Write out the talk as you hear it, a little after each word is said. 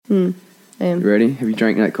I am. You ready? Have you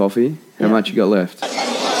drank that coffee? How much you got left? Put your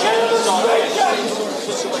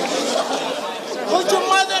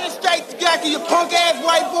mother in the straight jacket, you punk ass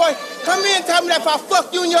white boy. Come here and tell me that if I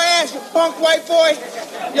fuck you in your ass, you punk white boy,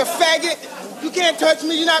 you faggot. You can't touch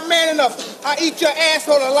me, you're not man enough. I eat your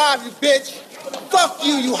asshole alive, you bitch. Fuck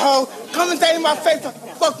you, you hoe. Come and say in my face,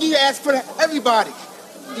 fuck you, you ass for everybody.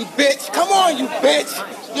 You bitch. Come on, you bitch.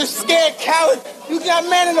 You scared coward. You not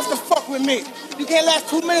man enough to fuck with me. You can't last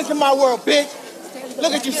 2 minutes in my world, bitch.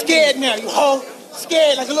 Look at you scared now, you hoe.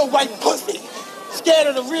 Scared like a little white pussy. Scared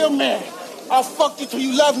of the real man. I'll fuck you till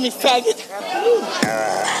you love me, faggot.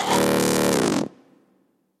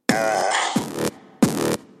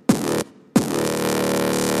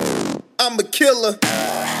 I'm a killer.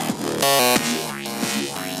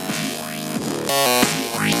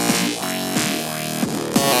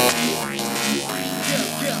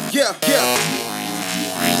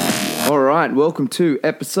 All right, welcome to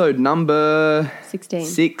episode number 16.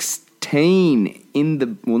 16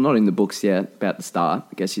 not in the books yet, about the start.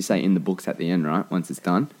 I guess you say in the books at the end, right? Once it's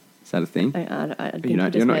done. Is that a thing? I think you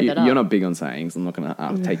just made that up. You're not big on sayings. I'm not going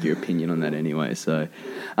to take your opinion on that anyway. So,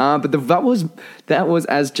 but that was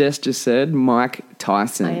as Jess just said, Mike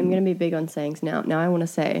Tyson. I am going to be big on sayings now. Now I want to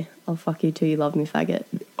say, I'll fuck you till you love me, faggot.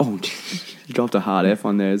 Oh, you dropped a hard F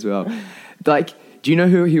on there as well. Like, do you know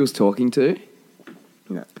who he was talking to?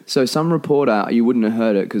 No. So some reporter, you wouldn't have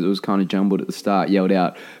heard it because it was kind of jumbled at the start, yelled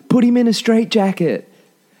out, "Put him in a straitjacket."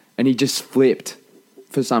 And he just flipped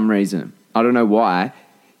for some reason. I don't know why.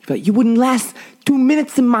 But you wouldn't last 2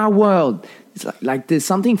 minutes in my world. It's like there's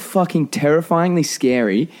something fucking terrifyingly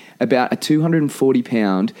scary about a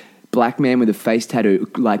 240-pound black man with a face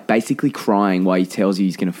tattoo, like basically crying while he tells you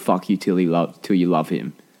he's going to fuck you till you love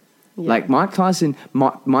him. Yeah. Like Mike Tyson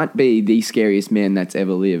might be the scariest man that's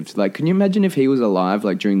ever lived. Like, can you imagine if he was alive,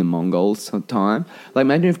 like during the Mongols time? Like,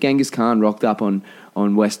 imagine if Genghis Khan rocked up on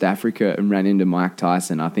West Africa and ran into Mike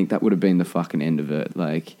Tyson. I think that would have been the fucking end of it.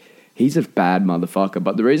 Like, he's a bad motherfucker.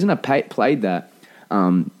 But the reason I played that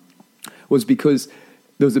was because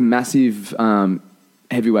there was a massive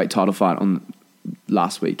heavyweight title fight on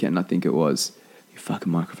last weekend, I think it was. Your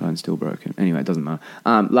fucking microphone's still broken. Anyway, it doesn't matter.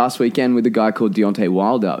 Last weekend with a guy called Deontay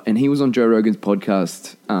Wilder, and he was on Joe Rogan's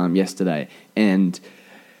podcast yesterday, and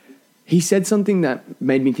he said something that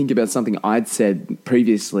made me think about something I'd said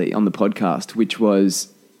previously on the podcast, which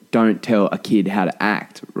was, don't tell a kid how to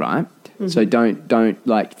act, right? Mm-hmm. So don't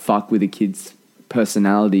like fuck with a kid's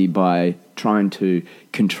personality by trying to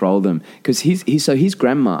control them. Because his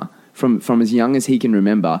grandma, from as young as he can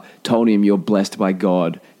remember, told him, "You're blessed by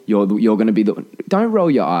God. You're going to be the..." Don't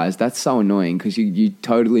roll your eyes. That's so annoying because you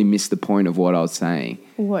totally missed the point of what I was saying.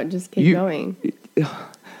 What? Just keep going.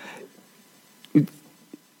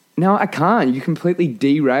 No, I can't. You completely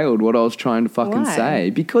derailed what I was trying to fucking say.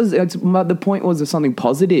 Because the point was something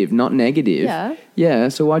positive, not negative. Yeah. Yeah,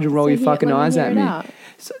 so why'd you roll your fucking eyes at me?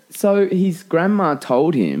 So his grandma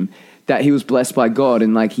told him that he was blessed by God,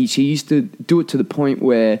 and like she used to do it to the point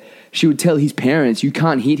where she would tell his parents, "You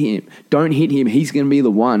can't hit him. Don't hit him. He's going to be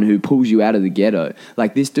the one who pulls you out of the ghetto."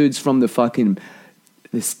 Like, this dude's from the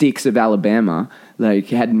sticks of Alabama, like,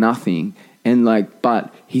 had nothing. And like,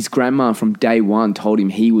 but his grandma from day one told him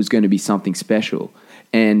he was going to be something special.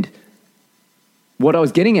 And what I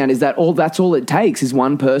was getting at is that's all it takes is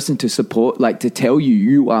one person to support, like, to tell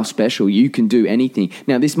you are special. You can do anything.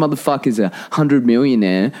 Now, this motherfucker's a 100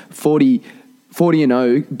 millionaire,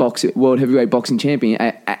 40-0 world heavyweight boxing champion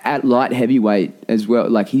at light heavyweight as well.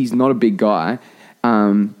 Like, he's not a big guy.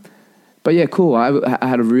 But yeah, cool. I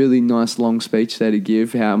had a really nice long speech there to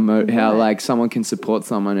give how like someone can support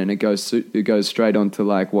someone, and it goes straight on to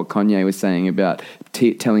like what Kanye was saying about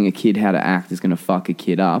telling a kid how to act is going to fuck a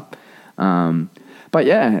kid up. But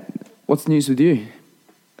yeah, what's news with you?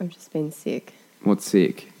 I've just been sick. What's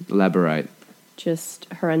sick? Elaborate. Just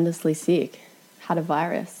horrendously sick. Had a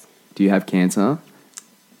virus. Do you have cancer?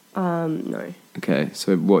 No. Okay,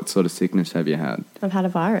 so what sort of sickness have you had? I've had a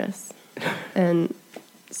virus. And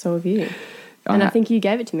so have you. And I think you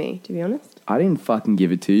gave it to me, to be honest. I didn't fucking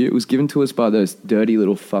give it to you. It was given to us by those dirty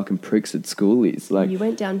little fucking pricks at schoolies. Like, you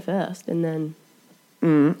went down first and then...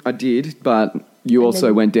 I did, but you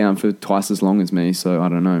also went down for twice as long as me, so I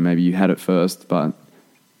don't know. Maybe you had it first, but...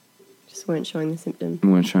 Just weren't showing the symptoms.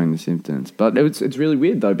 But it's really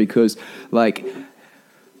weird, though, because, like,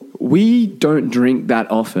 we don't drink that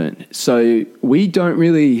often, so we don't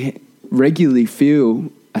really regularly feel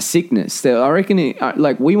a sickness. So I reckon,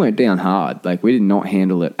 we went down hard. Like, we did not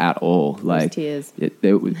handle it at all. Like, tears.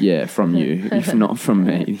 From you, if not from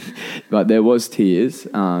me. But there was tears.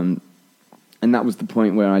 And that was the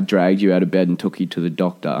point where I dragged you out of bed and took you to the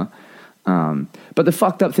doctor. But the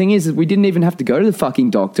fucked up thing is we didn't even have to go to the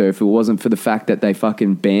fucking doctor if it wasn't for the fact that they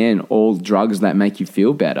fucking ban all drugs that make you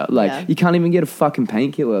feel better. Like, you can't even get a fucking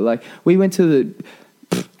painkiller. Like, we went to the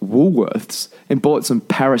Woolworths and bought some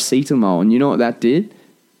paracetamol, and you know what that did?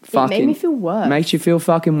 It made me feel worse. Makes you feel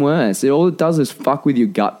fucking worse. All it does is fuck with your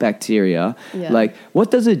gut bacteria. Yeah. Like,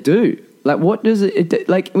 what does it do? Like, what does it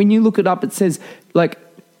like, when you look it up, it says, like,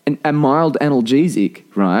 a mild analgesic,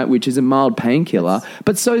 right, which is a mild painkiller.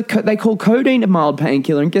 But so they call codeine a mild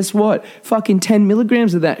painkiller, and guess what? Fucking 10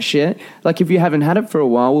 milligrams of that shit, like, if you haven't had it for a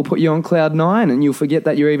while, will put you on cloud 9 and you'll forget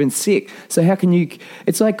that you're even sick. So how can you...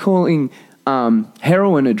 It's like calling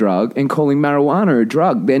heroin a drug and calling marijuana a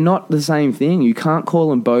drug. They're not the same thing. You can't call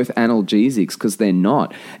them both analgesics because they're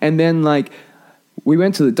not. And then, like, we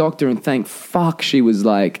went to the doctor and thank fuck she was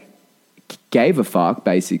like... gave a fuck,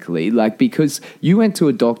 basically, like, because you went to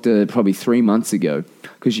a doctor probably 3 months ago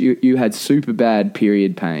because you had super bad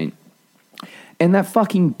period pain, and that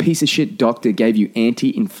fucking piece of shit doctor gave you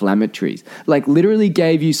anti-inflammatories, like, literally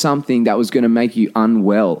gave you something that was going to make you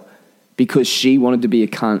unwell because she wanted to be a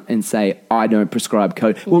cunt and say, I don't prescribe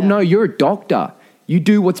codeine. Well, no, you're a doctor. You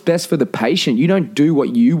do what's best for the patient. You don't do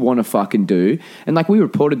what you want to fucking do. And, like, we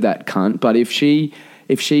reported that cunt, but if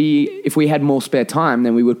we had more spare time,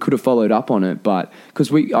 then we could have followed up on it. But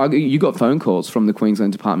because you got phone calls from the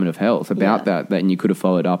Queensland Department of Health about that you could have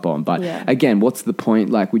followed up on. But again, what's the point?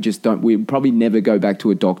 Like, we probably never go back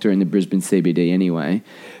to a doctor in the Brisbane CBD anyway.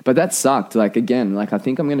 But that sucked. Like, again, like, I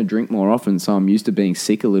think I'm going to drink more often, so I'm used to being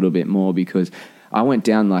sick a little bit more because I went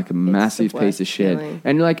down like a massive piece of shit. Feeling.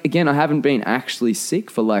 And, like, again, I haven't been actually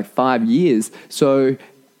sick for like 5 years, so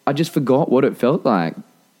I just forgot what it felt like.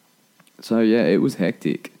 So, yeah, it was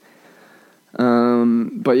hectic.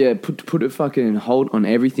 But, yeah, put a fucking hold on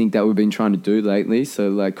everything that we've been trying to do lately. So,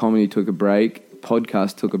 like, comedy took a break,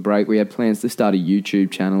 podcast took a break. We had plans to start a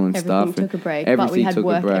YouTube channel and stuff. Everything took a break, but we had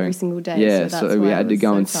work every single day. Yeah, so we had to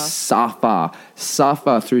go and suffer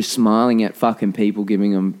through smiling at fucking people,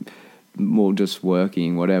 giving them more just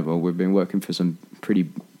working, whatever. We've been working for some pretty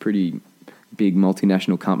big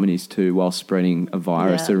multinational companies too, while spreading a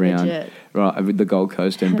virus around right the Gold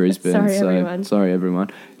Coast and Brisbane. Sorry everyone.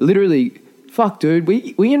 Literally, fuck, dude.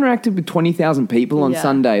 We interacted with 20,000 people on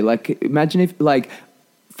Sunday. Like, imagine if like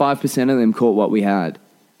 5% of them caught what we had,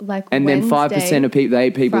 like, and Wednesday, then 5%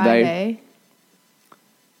 of Friday,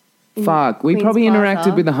 fuck. We Queen's probably Plaza.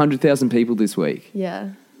 interacted with 100,000 people this week. Yeah.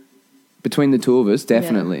 Between the two of us,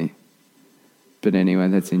 definitely. Yeah. But anyway,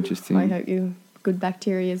 that's interesting. I hope you. Good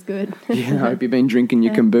bacteria is good. Yeah, I hope you've been drinking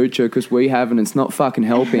your kombucha because we haven't. It's not fucking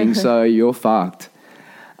helping, so you're fucked.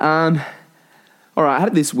 All right, I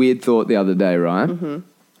had this weird thought the other day, right?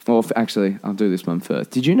 Mm-hmm. Or actually, I'll do this one first.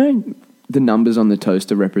 Did you know the numbers on the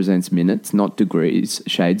toaster represents minutes, not degrees,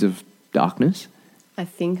 shades of darkness? I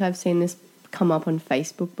think I've seen this come up on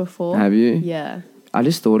Facebook before. Have you? Yeah. I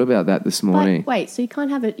just thought about that this morning. But wait, so you can't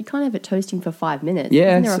have it toasting for 5 minutes?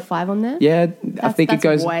 Yeah. Isn't there a 5 on there? Yeah, I think it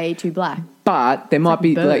goes way too black. But there might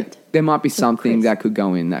be something crisp. that could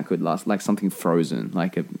go in that could last, like something frozen,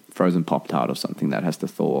 like a frozen Pop-Tart or something that has to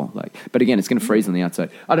thaw. Like, but again, it's going to freeze on the outside.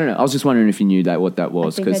 I don't know. I was just wondering if you knew what that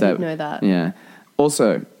was. I did know that. Yeah.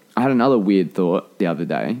 Also, I had another weird thought the other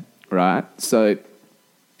day, right? So,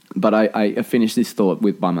 but I finished this thought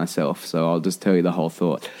by myself, so I'll just tell you the whole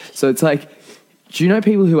thought. So it's like, do you know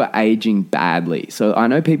people who are aging badly? So I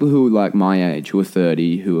know people who are like my age, who are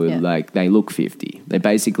 30, who are like, they look 50. They're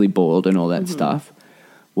basically bald and all that stuff.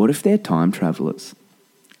 What if they're time travelers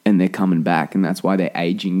and they're coming back, and that's why they're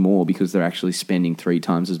aging more, because they're actually spending 3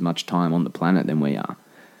 times as much time on the planet than we are?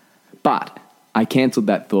 But I cancelled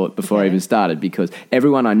that thought before I even started, because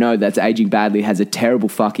everyone I know that's aging badly has a terrible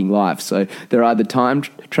fucking life. So they're either time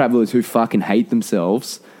travelers who fucking hate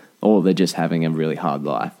themselves, or they're just having a really hard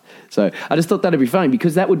life. So I just thought that'd be funny,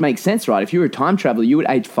 because that would make sense, right? If you were a time traveler, you would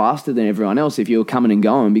age faster than everyone else if you were coming and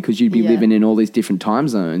going, because you'd be living in all these different time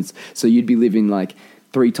zones. So you'd be living like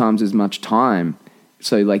 3 times as much time.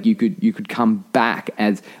 So like you could come back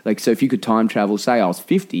as like, so if you could time travel, say I was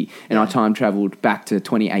 50 and I time traveled back to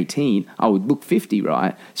 2018, I would look 50,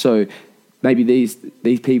 right? So maybe these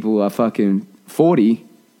people are fucking 40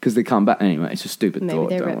 because they come back. Anyway, it's a stupid thought.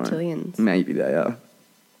 Maybe they're reptilians. Maybe they are.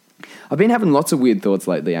 I've been having lots of weird thoughts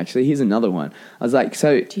lately, actually. Here's another one. I was like,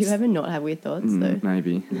 so... Do you ever not have weird thoughts, though?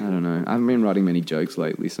 Maybe. I don't know. I haven't been writing many jokes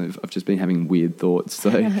lately, so I've just been having weird thoughts.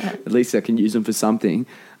 So at least I can use them for something.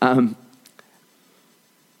 I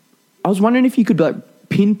was wondering if you could like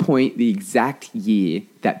pinpoint the exact year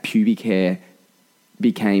that pubic hair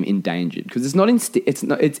became endangered. Because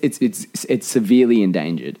it's severely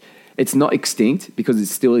endangered. It's not extinct because it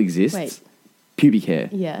still exists. Wait. pubic hair.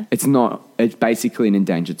 Yeah. It's not. It's basically an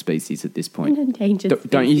endangered species at this point. An endangered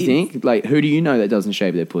Don't you species. think? Like, who do you know that doesn't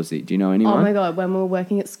shave their pussy? Do you know anyone? Oh my God, when we were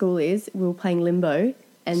working at Schoolies, we were playing limbo.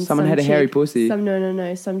 And Someone had a hairy pussy.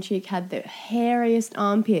 No. Some chick had the hairiest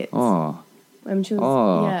armpits. Oh. And she was,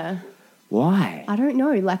 Oh. yeah. Why? I don't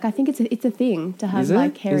know. Like, I think it's a thing to have, Is it?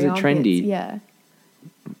 like, hairy Is it armpits. trendy? Yeah.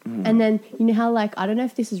 And then, you know how, like, I don't know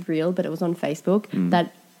if this is real, but it was on Facebook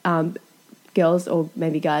that girls or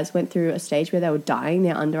maybe guys went through a stage where they were dyeing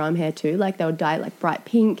their underarm hair too. Like, they would dye it, like, bright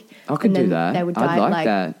pink. I could and then do that. They would I'd dye it, like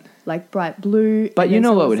that. like bright blue. But and you then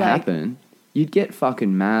know what someone would was like, happen? You'd get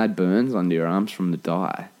fucking mad burns under your arms from the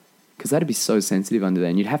dye. Because that'd be so sensitive under there.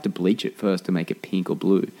 And you'd have to bleach it first to make it pink or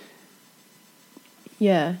blue.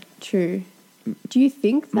 Yeah, true. Do you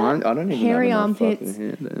think that Mine, I don't even hairy have enough armpits... fucking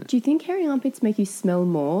hair there. Do you think hairy armpits make you smell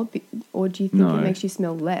more, or do you think No. it makes you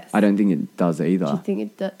smell less? I don't think it does either. Do you think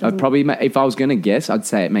it doesn't? I'd probably, if I was going to guess, I'd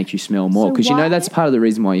say it makes you smell more. So Because you know why- that's part of the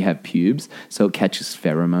reason why you have pubes. So it catches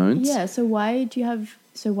pheromones. Yeah. So why do you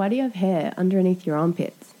have hair underneath your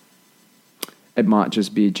armpits? It might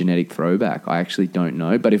just be a genetic throwback. I actually don't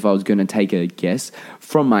know. But if I was going to take a guess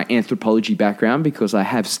from my anthropology background, because I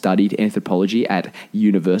have studied anthropology at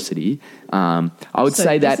university, I would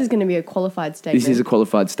say that... This is going to be a qualified statement. This is a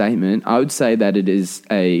qualified statement. I would say that it is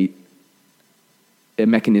a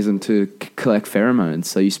mechanism to collect pheromones,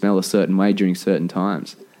 so you smell a certain way during certain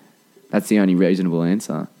times. That's the only reasonable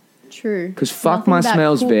answer. True. Because fuck, Nothing my about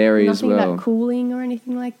smells vary as nothing well. about cooling or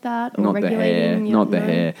anything like that, or Not the hair. regulating your- Not the no?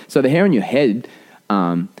 hair. So the hair on your head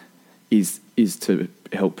is to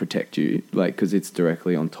help protect you, like, because it's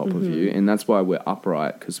directly on top of you, and that's why we're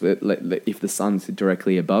upright. Because if the sun's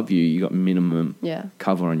directly above you, you got minimum Yeah.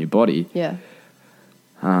 cover on your body. Yeah.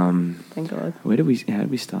 Thank God. How did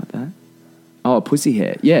we start that? Oh, pussy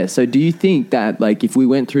hair. Yeah. So do you think that, like, if we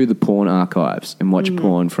went through the porn archives and watched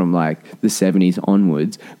porn from, like, the 70s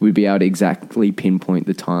onwards, we'd be able to exactly pinpoint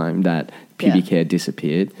the time that pubic hair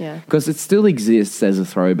disappeared? Yeah. Because it still exists as a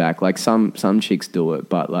throwback. Like, some chicks do it,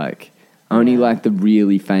 but, like, only, like, the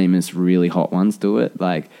really famous, really hot ones do it.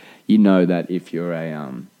 Like, you know that if you're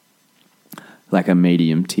like a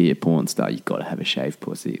medium tier porn star, you've got to have a shaved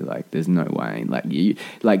pussy. Like, there's no way.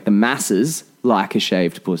 Like the masses like a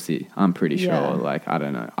shaved pussy. I'm pretty sure. Yeah. Like, I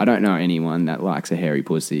don't know. I don't know anyone that likes a hairy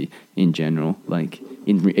pussy in general. Like,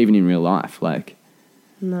 even in real life. Like,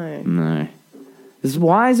 No.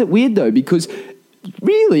 Why is it weird though? Because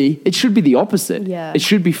really, it should be the opposite. Yeah. It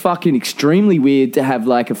should be fucking extremely weird to have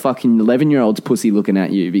like a fucking 11-year-old's pussy looking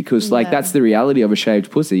at you, because like Yeah. that's the reality of a shaved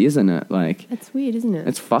pussy, isn't it? Like, That's weird, isn't it?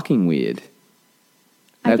 it's fucking weird.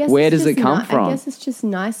 I Like, guess where it's does it just come from? I guess it's just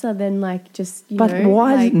nicer than, like, just, you But know.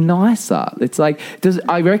 why is like, it nicer? It's like,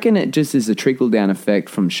 I reckon it just is a trickle-down effect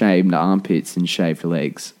from shaved armpits and shaved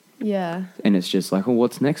legs. Yeah. And it's just like, well,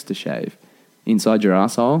 what's next to shave? Inside your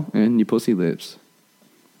asshole and your pussy lips.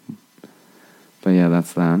 But yeah,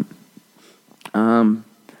 that's that.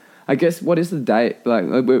 I guess, what is the date? Like,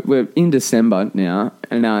 we're in December now,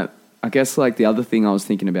 and I guess, like, the other thing I was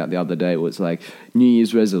thinking about the other day was, like, New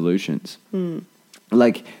Year's resolutions.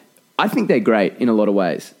 Like, I think they're great in a lot of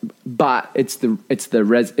ways, but it's the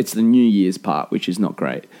New Year's part which is not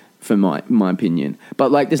great for my opinion. But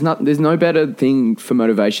like, there's no better thing for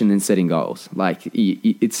motivation than setting goals. Like,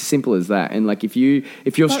 it's as simple as that. And like, if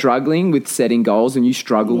you're struggling with setting goals and you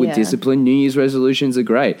struggle with Yeah. discipline, New Year's resolutions are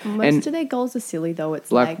great. Most of their goals are silly, though. It's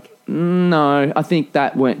like no, I think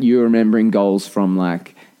that when you're remembering goals from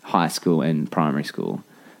like high school and primary school.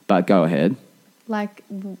 But go ahead. like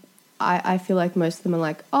I feel like most of them are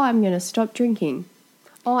like, oh, I'm going to stop drinking.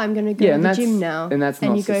 Oh, I'm going to go to the gym now. And that's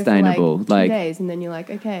not you go sustainable. for like 2 days, and then you're like,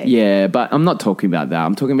 okay. Yeah, but I'm not talking about that.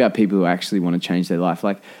 I'm talking about people who actually want to change their life.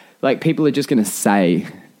 Like people are just going to say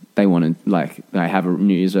they want to, like, they have a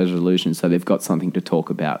New Year's resolution, so they've got something to talk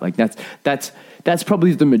about. Like, that's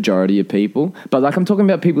probably the majority of people. But like, I'm talking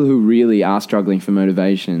about people who really are struggling for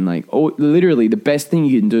motivation. Like, or literally, the best thing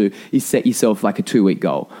you can do is set yourself like a 2-week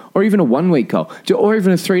goal, or even a 1-week goal, or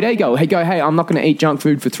even a 3-day goal. Hey, I'm not going to eat junk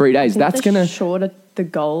food for 3 days. That's going to shorter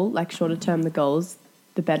term the goals,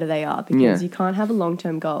 the better they are, because you can't have a long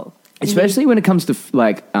term goal. Especially when it comes to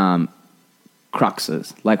like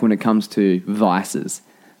cruxes, like when it comes to vices,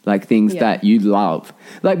 like things that you love,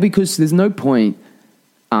 like, because there's no point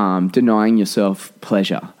denying yourself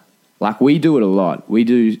pleasure. Like, we do it a lot. We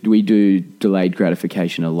do delayed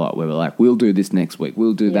gratification a lot, where we're like, we'll do this next week,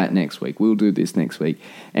 we'll do that next week, we'll do this next week,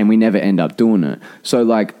 and we never end up doing it. So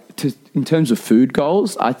like, in terms of food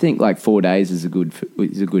goals, I think like 4 days is a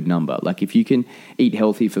good number. Like if you can eat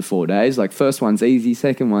healthy for 4 days, like first one's easy,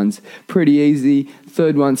 second one's pretty easy,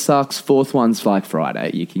 third one sucks, fourth one's like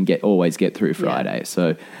Friday. You can always get through Friday. Yeah.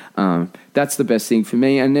 So that's the best thing for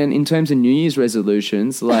me. And then in terms of New Year's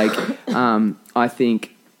resolutions, like I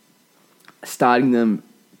think starting them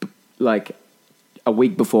like a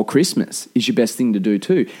week before Christmas is your best thing to do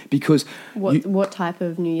too, because what type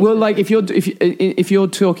of New Year's? Well, like if you're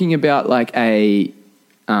talking about like a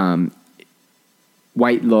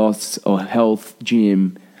weight loss or health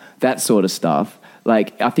gym, that sort of stuff,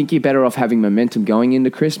 like I think you're better off having momentum going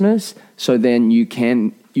into Christmas, so then you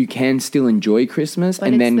can still enjoy Christmas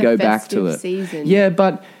and then go back to it. Season. Yeah,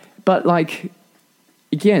 but like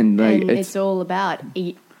again, like it's all about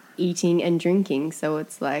eating and drinking, so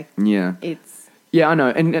it's like Yeah, I know,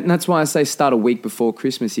 and that's why I say start a week before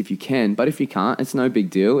Christmas if you can. But if you can't, it's no big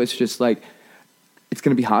deal. It's just like it's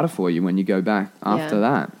going to be harder for you when you go back after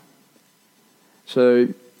that. So,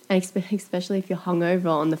 and especially if you're hungover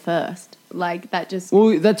on the first, like that just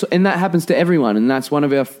that happens to everyone, and that's one of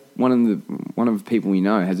the people we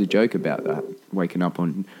know has a joke about that, waking up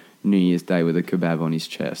on New Year's Day with a kebab on his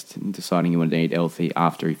chest and deciding he wanted to eat healthy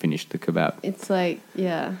after he finished the kebab. It's like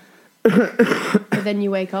but then you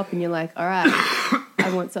wake up and you're like, all right,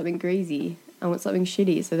 I want something greasy. I want something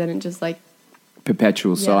shitty. So then it just like...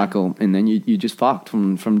 perpetual cycle. And then you just fucked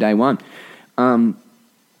from day one. And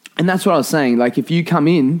that's what I was saying. Like if you come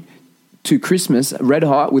in to Christmas red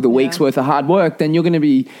hot with a week's worth of hard work, then you're going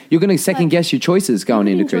to second guess your choices going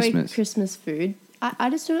into Christmas. Christmas food. I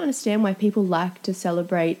just don't understand why people like to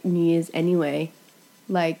celebrate New Year's anyway.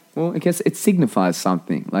 Like... Well, I guess it signifies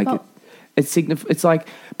something. Like... It's like,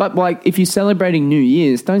 but like if you're celebrating New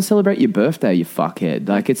Year's, don't celebrate your birthday, you fuckhead.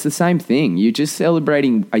 Like it's the same thing. You're just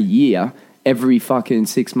celebrating a year every fucking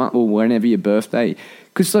 6 months or whenever your birthday.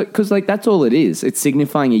 Because like that's all it is. It's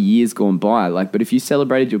signifying a year's gone by. Like, but if you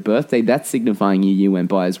celebrated your birthday, that's signifying your year went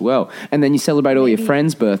by as well. And then you celebrate all your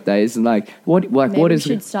friends' birthdays and like what is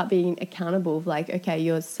we should start being accountable. Like, okay,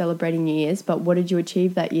 you're celebrating New Year's, but what did you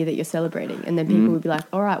achieve that year that you're celebrating? And then people would be like,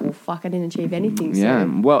 all right, well, fuck, I didn't achieve anything. Yeah,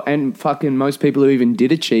 so. Well, and fucking most people who even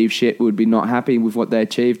did achieve shit would be not happy with what they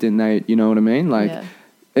achieved, and they, you know what I mean? Like,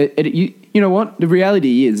 you know what? The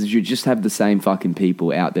reality is you just have the same fucking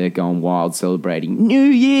people out there going wild celebrating New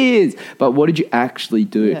Year's. But what did you actually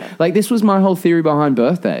do? Yeah. Like, this was my whole theory behind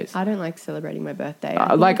birthdays. I don't like celebrating my birthday.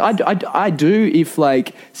 I do if,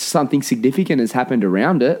 like, something significant has happened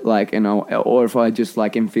around it. Like, or if I just,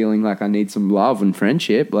 like, am feeling like I need some love and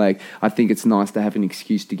friendship. Like, I think it's nice to have an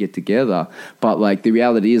excuse to get together. But, like, the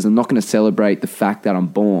reality is I'm not going to celebrate the fact that I'm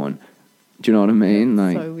born. Do you know what I mean?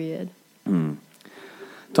 That's like, so weird.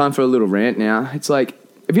 Time for a little rant now. It's like,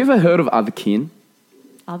 have you ever heard of other kin?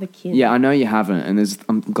 Other kin? Yeah, I know you haven't, and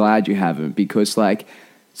I'm glad you haven't, because like,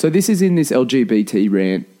 so this is in this LGBT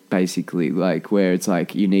rant, basically, like where it's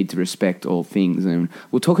like you need to respect all things, and we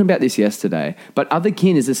were talking about this yesterday, but other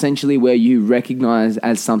kin is essentially where you recognize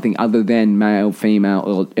as something other than male, female,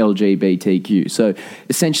 or LGBTQ. So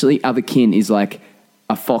essentially other kin is like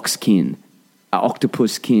a fox kin, a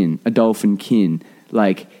octopus kin, a dolphin kin.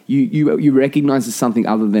 Like, you recognize as something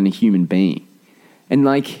other than a human being. And,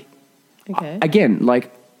 like, again,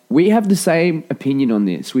 like, we have the same opinion on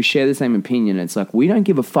this. We share the same opinion. It's like, we don't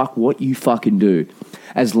give a fuck what you fucking do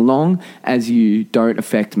as long as you don't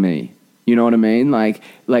affect me. You know what I mean? Like,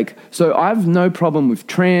 so I have no problem with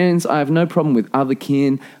trans. I have no problem with other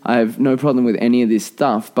kin. I have no problem with any of this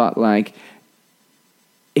stuff. But, like,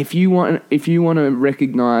 if you want to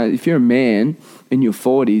recognize, if you're a man in your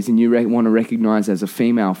 40s and you want to recognize as a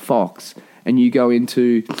female fox, and you go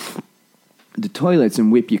into the toilets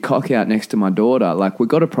and whip your cock out next to my daughter, like, we've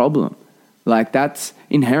got a problem. Like, that's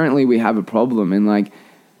inherently, we have a problem. And like,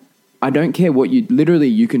 I don't care what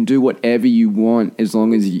you can do whatever you want as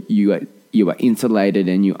long as you are insulated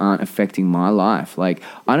and you aren't affecting my life. Like,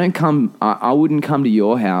 I wouldn't come to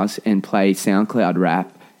your house and play SoundCloud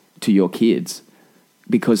rap to your kids,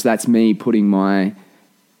 because that's me putting my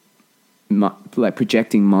like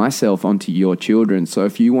projecting myself onto your children. So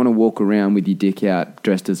if you want to walk around with your dick out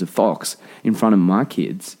dressed as a fox in front of my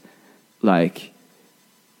kids, like,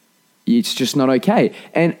 it's just not okay.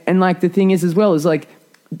 And like, the thing is as well is like,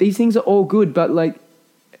 these things are all good, but like,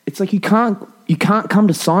 it's like you can't come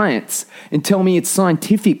to science and tell me it's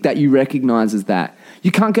scientific that you recognize as that.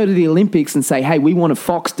 You can't go to the Olympics and say, hey, we want a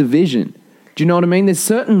fox division. Do you know what I mean? There's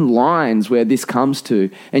certain lines where this comes to,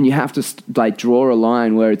 and you have to like draw a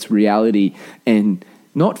line where it's reality and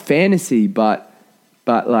not fantasy, but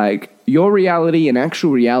like your reality and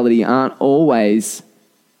actual reality aren't always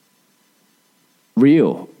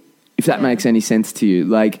real, if that Yeah. makes any sense to you.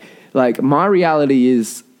 Like my reality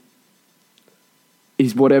is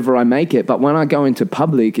whatever I make it, but when I go into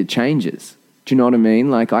public, it changes. Do you know what I mean?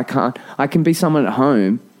 Like I can be someone at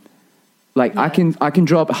home. Like I can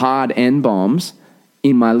drop hard N-bombs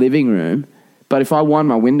in my living room, but if I wind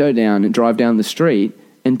my window down and drive down the street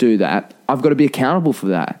and do that, I've got to be accountable for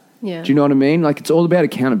that. Yeah. Do you know what I mean? Like it's all about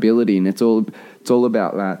accountability, and it's all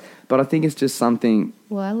about that. But I think it's just something.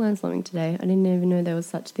 Well, I learned something today. I didn't even know there was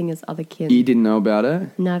such thing as other kin. You didn't know about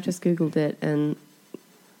it? No, I've just Googled it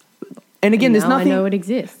and again, there's now nothing. I know it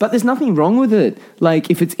exists. But there's nothing wrong with it.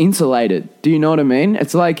 Like if it's insulated. Do you know what I mean?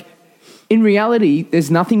 It's like, in reality,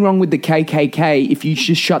 there's nothing wrong with the KKK if you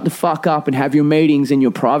just shut the fuck up and have your meetings in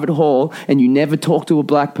your private hall and you never talk to a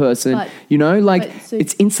black person. But,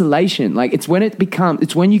 it's insulation. Like it's when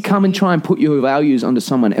you come and try and put your values onto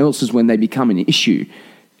someone else's when they become an issue.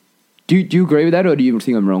 Do you agree with that, or do you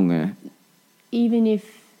think I'm wrong there? Even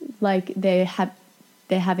if like they're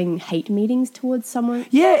having hate meetings towards someone.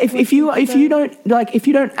 Yeah, if you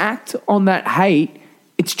don't act on that hate,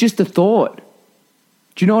 it's just a thought.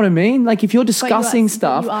 Do you know what I mean? Like if you're discussing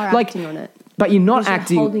stuff, you are like acting on it. But you're not You're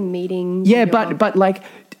acting. holding meetings. Yeah, but like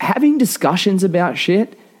having discussions about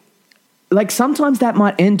shit. Like sometimes that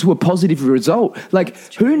might end to a positive result. Like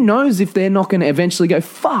who knows if they're not going to eventually go,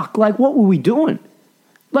 fuck, like what were we doing?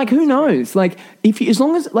 Like who knows? Like as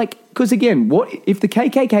long as because again, what if the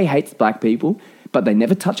KKK hates black people, but they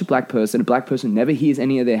never touch a black person never hears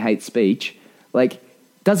any of their hate speech? Like,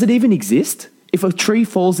 does it even exist? If a tree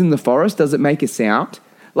falls in the forest, does it make a sound?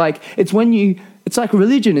 Like it's like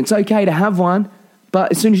religion. It's okay to have one,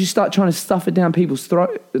 but as soon as you start trying to stuff it down people's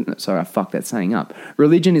throat, sorry, I fucked that saying up.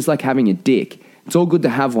 Religion is like having a dick. It's all good to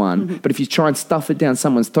have one, but if you try and stuff it down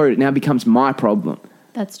someone's throat, it now becomes my problem.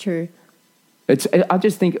 That's true. I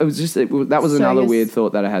just think that was another weird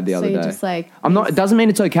thought that I had the other day. Just like it doesn't mean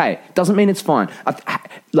it's okay. It doesn't mean it's fine.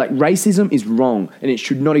 Like racism is wrong and it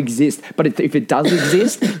should not exist. But if it does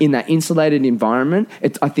exist in that insulated environment,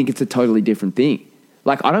 I think it's a totally different thing.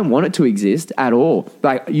 Like I don't want it to exist at all.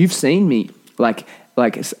 Like you've seen me,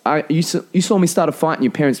 you saw me start a fight in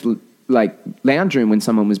your parents' lounge room when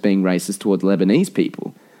someone was being racist towards Lebanese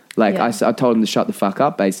people. I told them to shut the fuck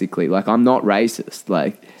up. Basically, like I'm not racist.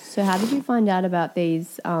 Like. So how did you find out about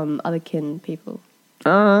these other kin people?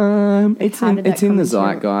 It's in the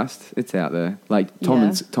zeitgeist. It's out there. Like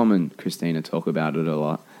Tom and Christina talk about it a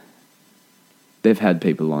lot. They've had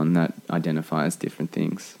people on that identify as different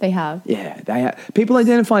things. They have? Yeah, they have. People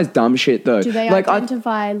identify as dumb shit though. Do they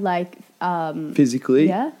identify physically?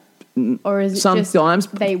 Yeah. Or is it sometimes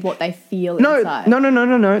just what they feel inside?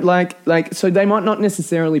 No. Like so they might not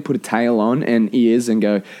necessarily put a tail on and ears and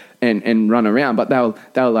go and run around, but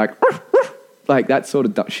they'll like that sort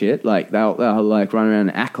of shit. Like they'll like run around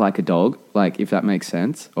and act like a dog, like if that makes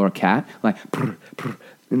sense, or a cat, like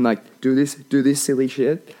and like do this silly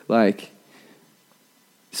shit, like.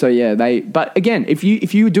 So yeah, But again, if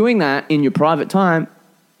you were doing that in your private time,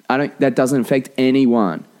 that doesn't affect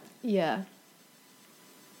anyone. Yeah.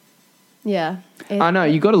 Yeah. I know,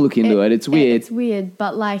 you got to look into it. It's weird. It's weird,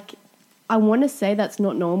 but like, I want to say that's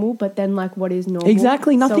not normal, but then like, what is normal?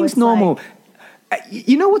 Exactly, nothing's normal.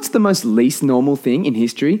 You know what's the most least normal thing in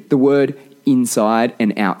history? The word inside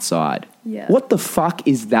and outside. Yeah. What the fuck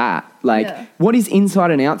is that? What is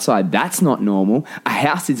inside and outside? That's not normal. A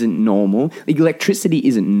house isn't normal. Electricity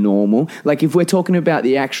isn't normal. Like if we're talking about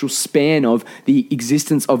the actual span of the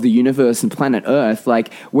existence of the universe and planet Earth,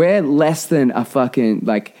 like we're less than a fucking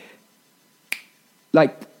like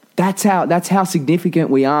that's how significant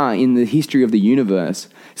we are in the history of the universe.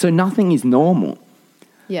 So nothing is normal.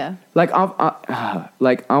 Yeah. Like I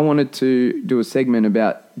wanted to do a segment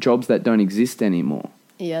about jobs that don't exist anymore.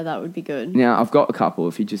 Yeah, that would be good. Now I've got a couple.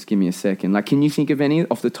 If you just give me a second, like, can you think of any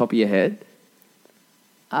off the top of your head?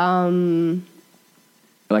 Like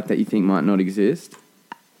that you think might not exist.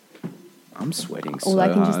 I'm sweating so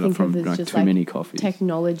hard. All I can just think of is just too many coffees.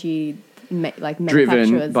 Technology. Like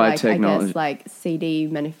driven by technology. I guess like CD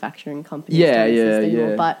manufacturing companies.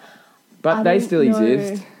 Yeah. But they still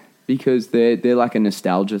exist because they're like a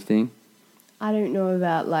nostalgia thing. I don't know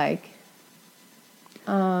about like.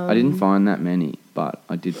 I didn't find that many, but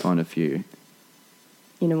I did find a few.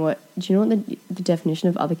 You know what? Do you know what the definition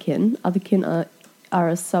of other kin? Other kin are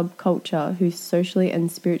a subculture who socially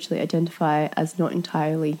and spiritually identify as not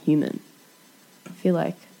entirely human. I feel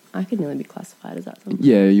like I could nearly be classified as that sometimes.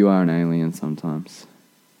 Yeah, you are an alien sometimes.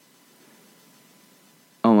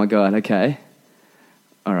 Oh my God, okay.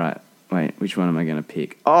 All right, wait, which one am I going to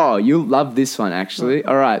pick? Oh, you'll love this one, actually.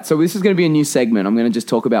 All right, so this is going to be a new segment. I'm going to just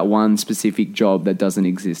talk about one specific job that doesn't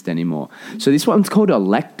exist anymore. So this one's called a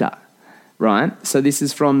lector, right? So this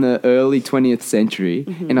is from the early 20th century,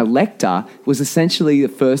 and a lecture was essentially the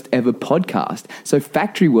first ever podcast. So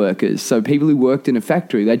factory workers, so people who worked in a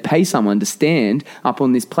factory, they'd pay someone to stand up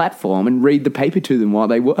on this platform and read the paper to them while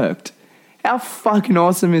they worked. How fucking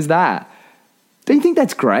awesome is that? Don't you think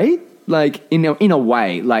that's great? Like, in a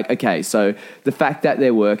way, like, okay, so the fact that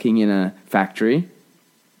they're working in a factory,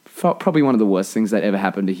 probably one of the worst things that ever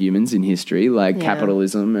happened to humans in history, like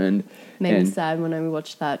capitalism and... Made me sad when I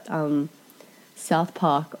watched that South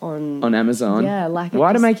Park on Amazon. Yeah, like...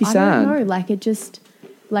 Why did it make you sad? I don't know, like, it just...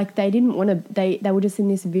 Like, they didn't want to... They were just in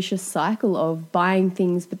this vicious cycle of buying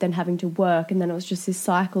things but then having to work, and then it was just this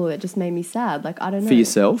cycle that just made me sad. Like, I don't know. For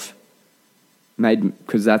yourself?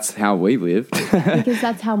 Because that's how we lived. Because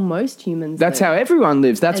that's how most humans That's live. how everyone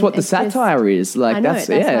lives. That's what the satire is. Like, I know, that's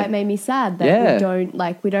why it made me sad that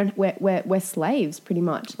we're slaves pretty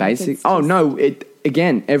much. Basic.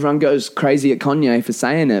 Again, everyone goes crazy at Kanye for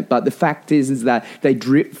saying it, but the fact is that they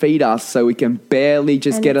drip feed us so we can barely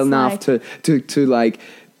just get enough to like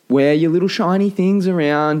wear your little shiny things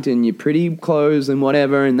around and your pretty clothes and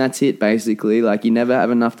whatever, and that's it basically. Like, you never have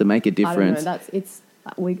enough to make a difference. I don't know.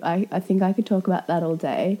 I think I could talk about that all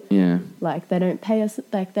day. Yeah. Like, they don't pay us,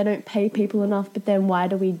 like, they don't pay people enough, but then why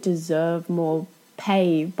do we deserve more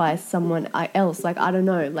pay by someone else? Like, I don't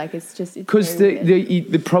know. Like, it's just... Because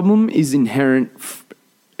the problem is inherent.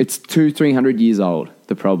 It's 200-300 years old,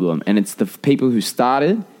 the problem. And it's the people who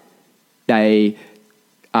started, they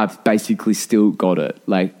have basically still got it.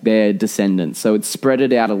 Like, they're descendants. So it's spread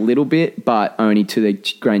it out a little bit, but only to their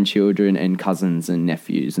grandchildren and cousins and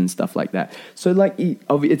nephews and stuff like that. So, like,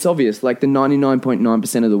 it's obvious. Like, the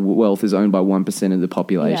 99.9% of the wealth is owned by 1% of the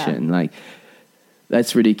population. Yeah. Like,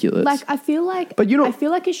 that's ridiculous. Like, I feel like... But I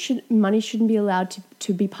feel like money shouldn't be allowed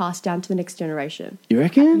to be passed down to the next generation. You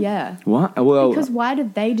reckon? Yeah. What? Well... Because why do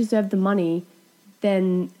they deserve the money,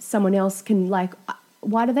 then someone else can, like...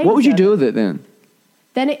 Why do they What would you do with it then?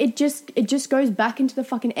 Then it just goes back into the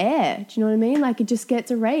fucking air. Do you know what I mean? Like, it just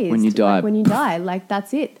gets erased. When you die. Like, when you die. Like,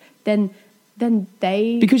 that's it. Then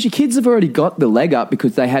they... Because your kids have already got the leg up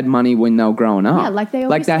because they had money when they were growing up. Yeah, like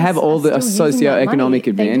they have all the socioeconomic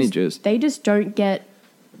advantages. They just don't get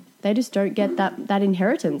that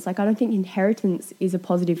inheritance. Like, I don't think inheritance is a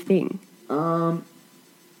positive thing.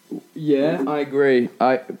 Yeah, I agree.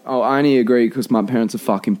 I only agree because my parents are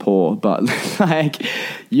fucking poor. But like,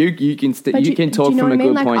 you can talk from a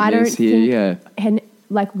good point here. Yeah.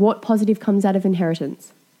 Like, what positive comes out of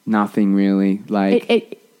inheritance? Nothing really. Like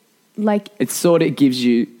it sort of gives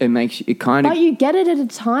you. It makes you. It kind of. But you get it at a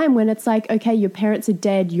time when it's like, okay, your parents are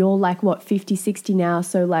dead. You're like, what, 50, 60 now.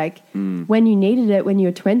 So like, when you needed it when you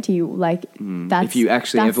were 20, like that's. If you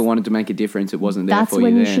actually ever wanted to make a difference, it wasn't there for you. That's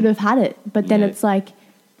when you should have had it. But then it's like.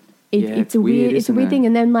 It's a weird thing.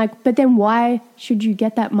 And then like, but then why should you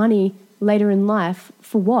get that money later in life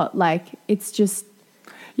for what? Like, it's just.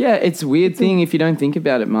 Yeah, it's a weird thing if you don't think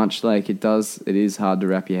about it much. Like, it is hard to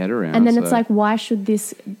wrap your head around. And then it's like, why should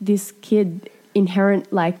this kid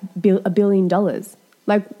inherit like $1 billion?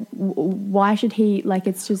 Like, why should he? Like,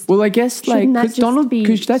 it's just. Well, I guess like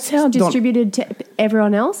because that's how distributed to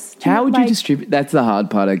everyone else. How would you distribute? That's the hard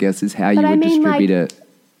part, I guess, is how you would distribute it.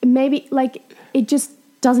 Maybe like it just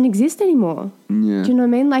doesn't exist anymore. Yeah. Do you know what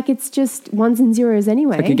I mean? Like, it's just ones and zeros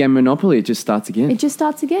anyway. Like a game Monopoly, it just starts again. It just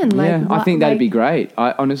starts again. Like, yeah, I think that'd be great.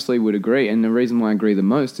 I honestly would agree. And the reason why I agree the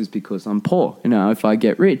most is because I'm poor. You know, if I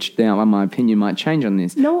get rich, then my opinion might change on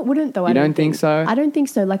this. No, it wouldn't though. You don't think so? I don't think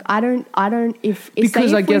so. Like, I don't, if we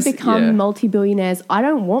become multi-billionaires, I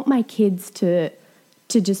don't want my kids to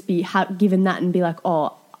just be given that and be like,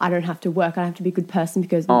 oh, I don't have to work. I don't have to be a good person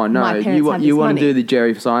because my parents have this money. You want to do the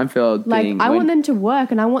Jerry Seinfeld thing. Like, I want them to work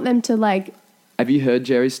and I want them to like... Have you heard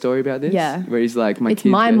Jerry's story about this? Yeah. Where he's like, it's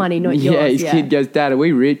my money, not yours. Yeah, his kid goes, Dad, are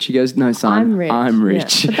we rich? He goes, no, son, I'm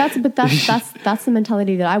rich. Yeah. But that's the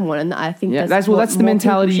mentality that I want, and I think that's the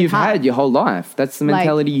mentality you've had your whole life. That's the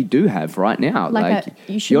mentality you do have right now. Like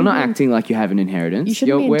you're not acting like you have an inheritance. You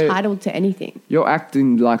shouldn't be entitled to anything. You're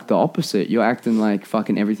acting like the opposite. You're acting like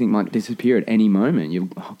fucking everything might disappear at any moment. You're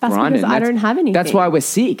grinding. Because I don't have anything. That's why we're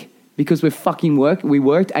sick. Because we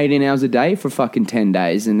worked 18 hours a day for fucking 10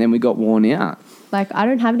 days and then we got worn out. Like, I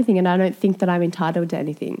don't have anything and I don't think that I'm entitled to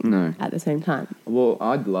anything at the same time. Well,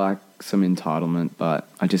 I'd like some entitlement, but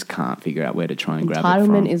I just can't figure out where to try and grab it from.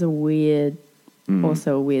 Entitlement is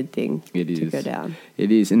also a weird thing to go down.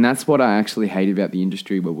 It is. And that's what I actually hate about the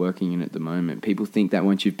industry we're working in at the moment. People think that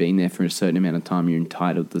once you've been there for a certain amount of time, you're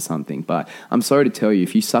entitled to something. But I'm sorry to tell you,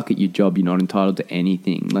 if you suck at your job, you're not entitled to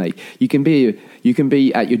anything. Like, you can be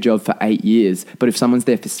at your job for 8 years, but if someone's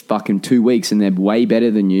there for fucking 2 weeks and they're way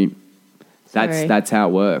better than you, Sorry. That's how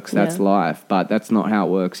it works. That's Yeah. life. But that's not how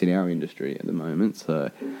it works in our industry at the moment.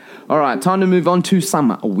 So, all right, time to move on to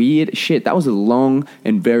some weird shit. That was a long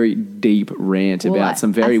and very deep rant about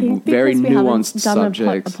some very, I think very because we nuanced haven't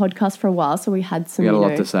subjects. done a podcast for a while, so we had some. We had a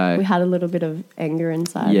lot to say. We had a little bit of anger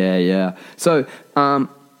inside. Yeah. So,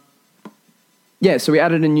 so we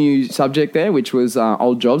added a new subject there, which was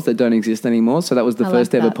old jobs that don't exist anymore. So that was the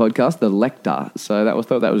first ever podcast, The Lector. So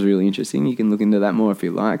thought that was really interesting. You can look into that more if you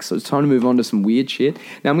like. So it's time to move on to some weird shit.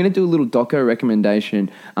 Now I'm going to do a little doco recommendation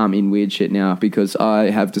in weird shit now because I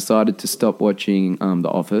have decided to stop watching The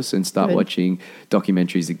Office and start watching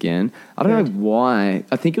documentaries again. I don't know why.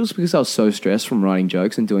 I think it was because I was so stressed from writing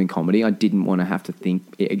jokes and doing comedy. I didn't want to have to think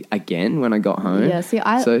again when I got home. Yeah, see,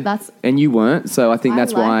 and you weren't. So I think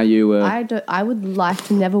that's why you were. I would like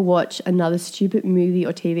to never watch another stupid movie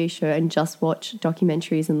or TV show and just watch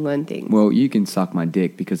documentaries and learn things. Well, you can suck my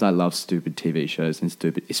dick because I love stupid TV shows and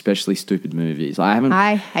especially stupid movies.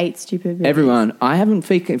 I hate stupid movies. Everyone, I haven't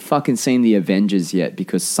fucking seen The Avengers yet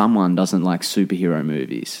because someone doesn't like superhero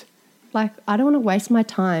movies. Like, I don't want to waste my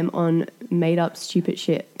time on made-up stupid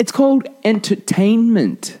shit. It's called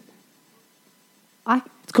entertainment.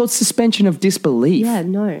 It's called suspension of disbelief. Yeah,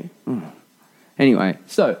 no. Anyway,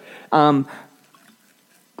 so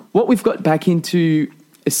what we've got back into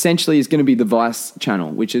essentially is going to be the Vice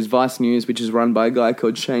channel, which is Vice News, which is run by a guy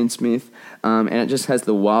called Shane Smith, and it just has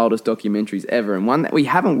the wildest documentaries ever, and one that we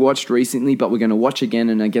haven't watched recently, but we're going to watch again,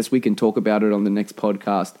 and I guess we can talk about it on the next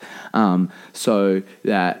podcast so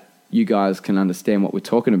that you guys can understand what we're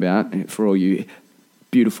talking about. For all you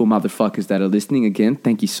beautiful motherfuckers that are listening, again,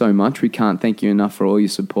 thank you so much. We can't thank you enough for all your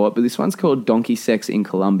support. But this one's called Donkey Sex in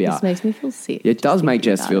Colombia. This makes me feel sick. It does make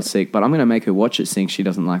Jess feel sick, but I'm going to make her watch it since she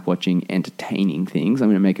doesn't like watching entertaining things. I'm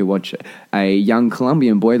going to make her watch a young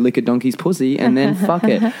Colombian boy lick a donkey's pussy and then fuck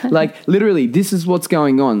it. Like, literally, this is what's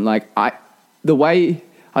going on. Like, I don't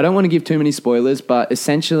want to give too many spoilers, but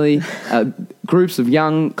essentially, groups of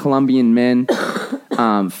young Colombian men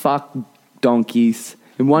fuck donkeys.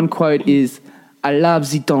 And one quote is, "I love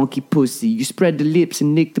the donkey pussy. You spread the lips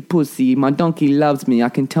and lick the pussy. My donkey loves me. I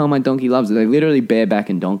can tell my donkey loves it." They literally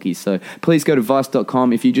barebacking donkeys. So please go to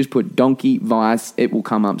vice.com. If you just put donkey Vice, it will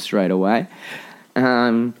come up straight away.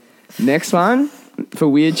 Next one for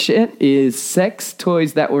weird shit is sex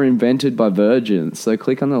toys that were invented by virgins. So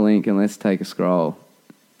click on the link and let's take a scroll.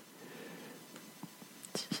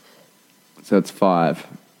 So it's 5,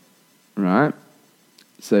 right?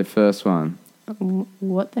 So first one.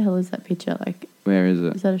 What the hell is that picture? Like, where is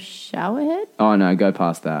it? Is that a shower head? Oh no, go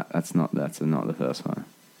past that. That's not the first one.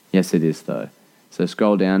 Yes, it is though. So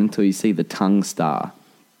scroll down until you see the tongue star.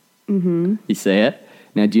 Mm-hmm. You see it?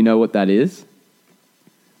 Now, do you know what that is?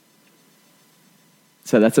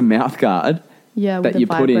 So that's a mouth guard. Yeah, that you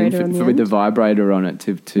put in with the vibrator on it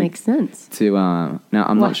to makes sense. Now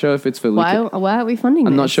I'm not sure if it's for licking. Why aren't we funding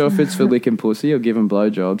I'm this? not sure if it's for licking pussy or giving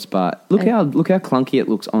blowjobs, but look how clunky it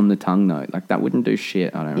looks on the tongue though. Like that wouldn't do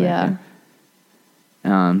shit. I don't reckon.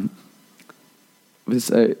 It's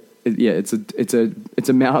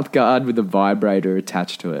a mouth guard with a vibrator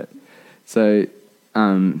attached to it. So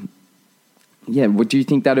what do you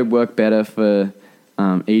think that'd work better for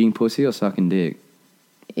eating pussy or sucking dick?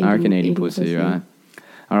 I reckon eating pussy, right?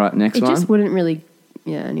 All right, next one. It just wouldn't really...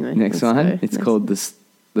 Yeah, anyway. Next one. It's called the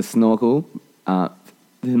snorkel, the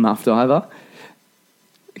muff diver.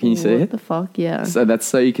 Can you see it? What the fuck, yeah. So that's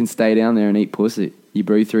so you can stay down there and eat pussy. You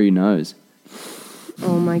breathe through your nose.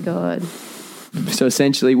 Oh, my God. So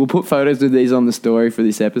essentially, we'll put photos of these on the story for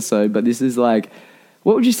this episode, but this is like...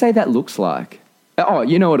 What would you say that looks like? Oh,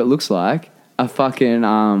 you know what it looks like? A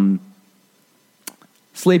fucking...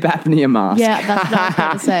 sleep apnea mask. Yeah, that's what I was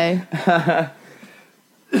about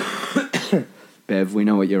to say. Bev, we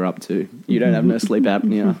know what you're up to. You don't have no sleep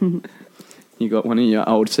apnea. You got one of your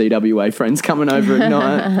old CWA friends coming over at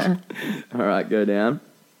night. All right, go down.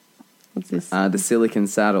 What's this? The silicon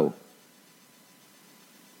saddle.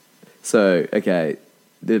 So, okay,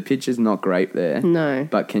 the picture's not great there. No.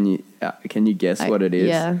 But can you guess what it is?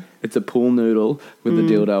 Yeah. It's a pool noodle with a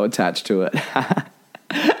dildo attached to it.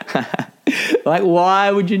 Like,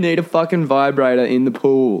 why would you need a fucking vibrator in the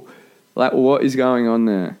pool? Like, what is going on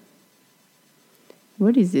there?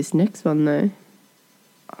 What is this next one, though?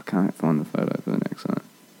 I can't find the photo for the next one.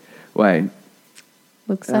 Wait.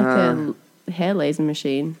 Looks like a hair laser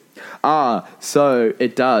machine. So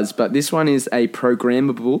it does, but this one is a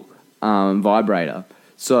programmable vibrator.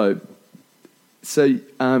 So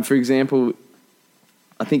for example,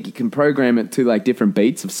 I think you can program it to like different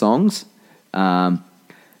beats of songs.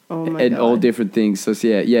 Oh my and God. all different things. So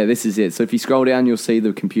yeah, this is it. So if you scroll down, you'll see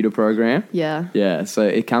the computer program. Yeah. Yeah, so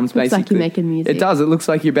it comes Looks basically... like you're making music. It does. It looks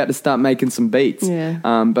like you're about to start making some beats. Yeah.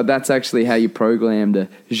 But that's actually how you program the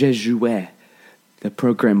Je Jouais, the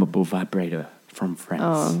programmable vibrator from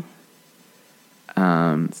France.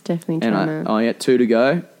 Oh. It's definitely trying to... I get 2 to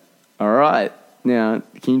go. All right. Now,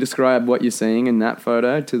 can you describe what you're seeing in that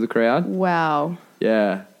photo to the crowd? Wow.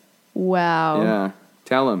 Yeah. Wow. Yeah.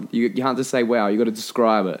 Tell them. You can't just say wow. You got to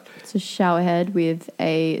describe it. It's a shower head with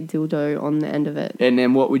a dildo on the end of it. And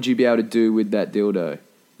then what would you be able to do with that dildo?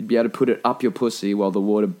 You'd be able to put it up your pussy while the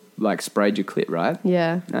water like sprayed your clit, right?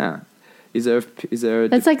 Yeah. Is there a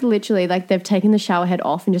That's like literally like they've taken the shower head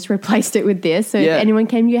off and just replaced it with this. So Yeah. if anyone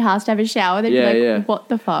came to your house to have a shower, they'd be like, what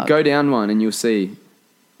the fuck? Go down one and you'll see.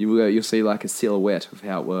 You'll see like a silhouette of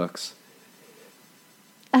how it works.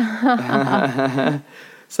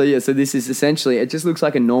 So this is essentially, it just looks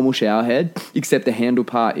like a normal shower head, except the handle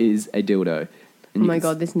part is a dildo. Oh my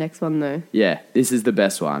God, this next one though. Yeah, this is the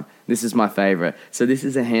best one. This is my favorite. So this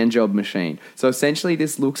is a hand job machine. So essentially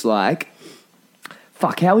this looks like,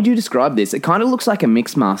 how would you describe this? It kind of looks like a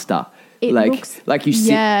mix master. It looks, like you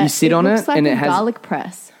sit on it like and a it has garlic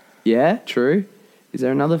press. Yeah, true. Is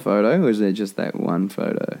there another photo or is there just that one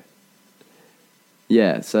photo?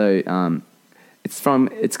 Yeah, so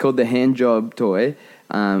it's called the hand job toy.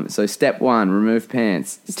 So step 1, remove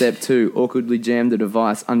pants. Step 2, awkwardly jam the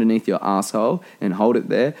device underneath your asshole and hold it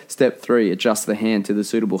there. Step 3, adjust the hand to the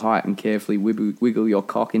suitable height and carefully wiggle your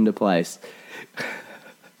cock into place.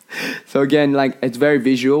 So again, like it's very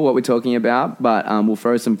visual what we're talking about, but we'll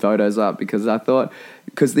throw some photos up because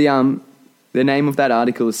the name of that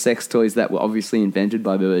article is sex toys that were obviously invented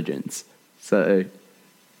by virgins. So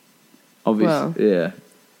obviously, yeah.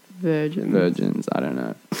 Virgins, I don't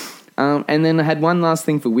know. And then I had one last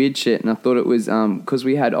thing for weird shit, and I thought it was, because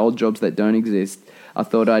we had old jobs that don't exist, I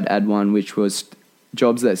thought I'd add one which was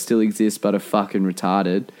jobs that still exist but are fucking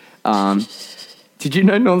retarded. Did you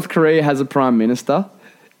know North Korea has a prime minister?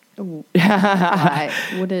 Would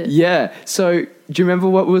it? Yeah, so do you remember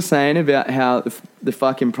what we were saying about how the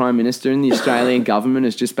fucking prime minister in the Australian government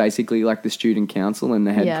is just basically like the student council and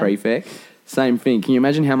the head prefect? Same thing. Can you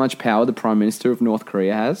imagine how much power the prime minister of North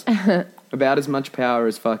Korea has? About as much power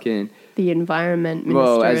as fucking... The environment minister.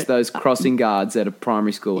 Well, as those crossing guards at a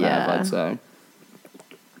primary school have, I'd say.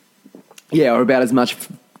 Yeah, or about as much...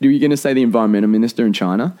 Are you going to say the environmental minister in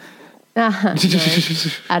China? No,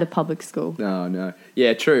 at a public school. No.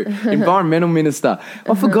 Yeah, true. Environmental minister.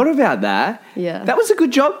 I forgot about that. Yeah. That was a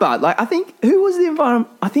good job, but like, I think... Who was the environment...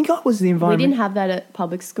 I think I was the environment... We didn't have that at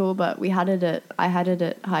public school, but I had it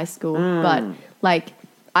at high school. But, like...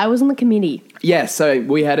 I was on the committee. Yeah, so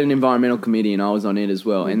we had an environmental committee and I was on it as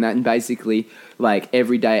well. And that basically, like,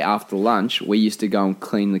 every day after lunch, we used to go and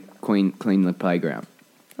clean the playground.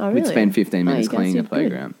 Oh, really? We'd spend 15 minutes cleaning the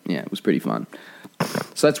playground. Good. Yeah, it was pretty fun.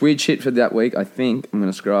 So that's weird shit for that week, I think. I'm going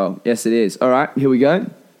to scroll. Yes, it is. All right, here we go.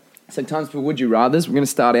 So times for Would You Rathers. We're going to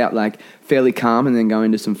start out, like, fairly calm and then go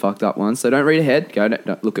into some fucked up ones. So don't read ahead.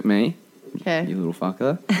 Don't look at me. Okay. You little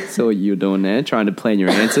fucker. Saw what you were doing there, trying to plan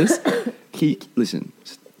your answers. Listen...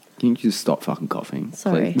 Can you just stop fucking coughing?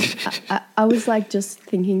 Sorry. I was like just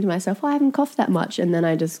thinking to myself, I haven't coughed that much. And then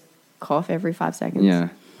I just cough every 5 seconds. Yeah.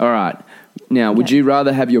 All right. Now, would you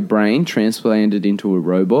rather have your brain transplanted into a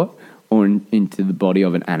robot or into the body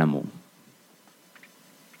of an animal?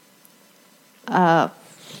 You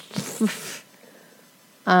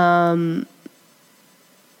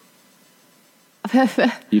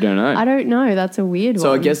don't know? I don't know. That's a weird one.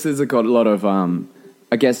 So I guess there's got a lot of...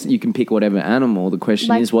 I guess you can pick whatever animal. The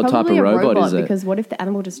question is, what type of robot is it? Because what if the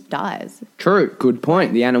animal just dies? True. Good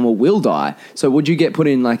point. The animal will die. So would you get put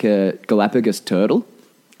in like a Galapagos turtle?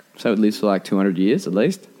 So it lives for like 200 years at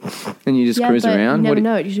least? And you just cruise around? You never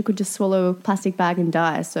know. You could just swallow a plastic bag and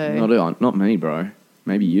die. So Not me, bro.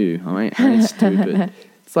 Maybe you. I ain't stupid.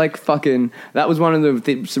 It's like fucking... That was one of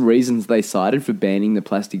the reasons they cited for banning the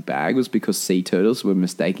plastic bag was because sea turtles were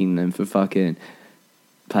mistaking them for fucking...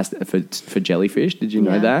 For jellyfish. Did you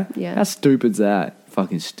know that? Yeah. How stupid's that?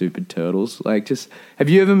 Fucking stupid turtles. Like, just... Have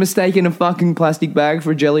you ever mistaken a fucking plastic bag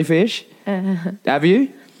for a jellyfish? Have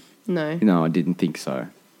you? No. No, I didn't think so.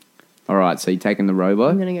 All right, so you're taking the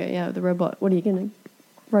robot? I'm going to go, the robot. What are you going to...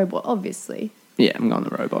 Robot, obviously. Yeah, I'm going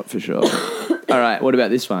the robot for sure. All right, what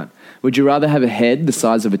about this one? Would you rather have a head the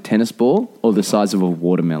size of a tennis ball or the size of a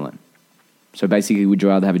watermelon? So basically, would you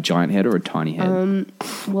rather have a giant head or a tiny head?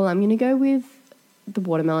 Well, I'm going to go with the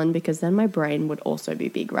watermelon because then my brain would also be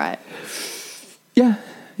big, right? Yeah.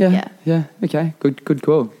 Okay, good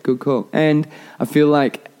call. And I feel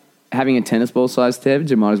like having a tennis ball sized head,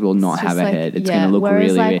 you might as well not have a head. It's going to look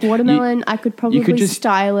whereas, really like, weird. watermelon, I could probably just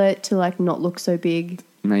style it to like not look so big.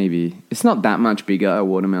 Maybe it's not that much bigger a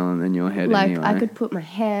watermelon than your head. Like anyway. I could put my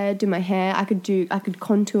hair, do my hair. I could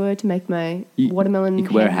contour to make my watermelon you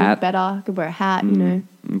could wear a head hat. look better. I could wear a hat. You know.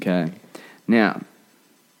 Okay. Now,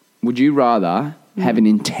 would you rather have an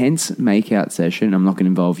intense makeout session? I'm not going to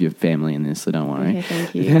involve your family in this, so don't worry. Okay,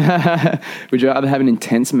 thank you. Would you rather have an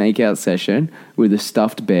intense makeout session with a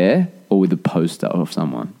stuffed bear or with a poster of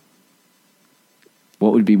someone?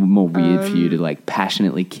 What would be more weird for you to like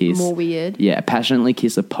passionately kiss? More weird. Yeah, passionately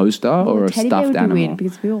kiss a poster or a teddy stuffed bear would animal. be weird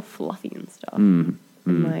because we're all fluffy and stuff. And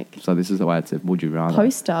like So this is the way it said, would you rather?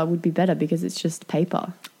 poster would be better because it's just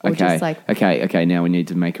paper. Or Okay, just like okay. Now we need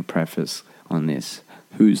to make a preface on this.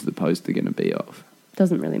 Who's the poster going to be of?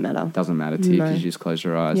 doesn't really matter. Doesn't matter to you No. because you just close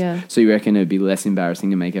your eyes. Yeah. So you reckon it'd be less embarrassing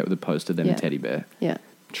to make out with a poster than a Yeah. teddy bear? Yeah.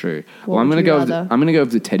 True. What Well, I'm would gonna you go. With rather? I'm gonna go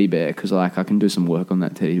with the teddy bear because like I can do some work on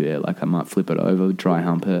that teddy bear. Like I might flip it over, dry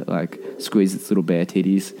hump it, like squeeze its little bear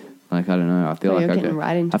titties. Like I don't know. I feel Oh, like you're I getting could.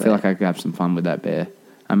 right into I feel it. like I could have some fun with that bear.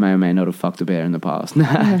 I may or may not have fucked a bear in the past.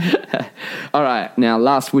 All right. Now,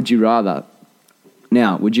 last. Would you rather?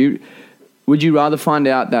 Now, would you rather find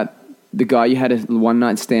out that the guy you had a one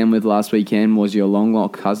night stand with last weekend was your long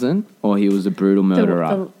lost cousin, or he was a brutal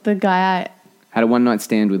murderer? The guy Had a one night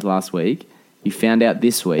stand with last week. You found out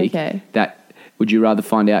this week Okay. that would you rather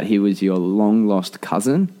find out he was your long lost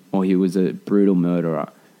cousin or he was a brutal murderer?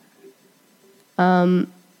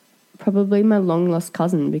 probably my long lost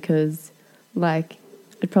cousin because like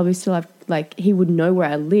I'd probably still have like he would know where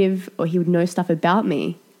I live or he would know stuff about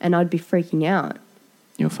me and I'd be freaking out.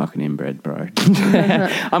 You're fucking inbred, bro.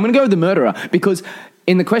 I'm going to go with the murderer because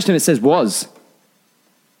in the question it says was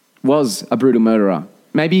a brutal murderer.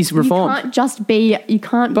 Maybe he's reformed. You can't just be you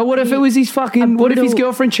can't But what if be it was his fucking... What if his brutal-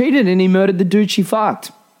 girlfriend cheated and he murdered the dude she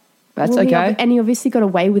fucked? That's Well, okay. and he obviously got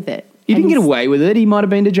away with it. He didn't And get he's- away with it. He might have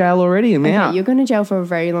been to jail already and Okay, out. you're going to jail for a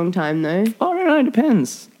very long time though. I don't know. It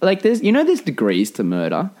depends. Like, there's degrees to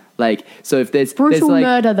murder. Like, so if there's Brutal there's like,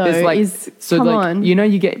 murder, though, there's like, is- so come like, on. You know,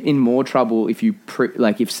 you get in more trouble if you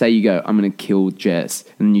if say you go, I'm going to kill Jess,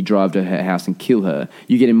 and then you drive to her house and kill her.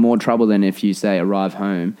 You get in more trouble than if you say arrive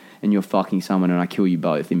home and you're fucking someone and I kill you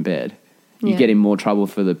both in bed. You Yeah. get in more trouble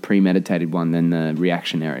for the premeditated one than the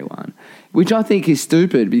reactionary one, which I think is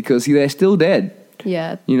stupid because they're still dead.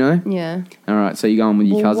 Yeah. You know. Yeah. All right, so you're going with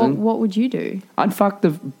your Well, cousin. what would you do? I'd fuck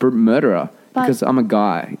the murderer But- because I'm a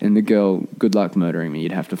guy and the girl, good luck murdering me.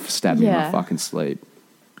 You'd have to stab me in my Yeah. fucking sleep.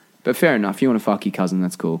 But fair enough. You want to fuck your cousin,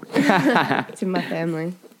 that's cool. It's in my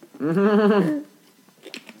family.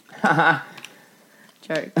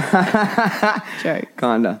 Joke. Joke.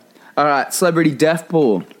 Kinda. All right, celebrity death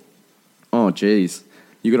pool. Oh, jeez.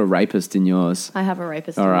 You got a rapist in yours. I have a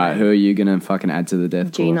rapist. All in right, mine. who are you going to fucking add to the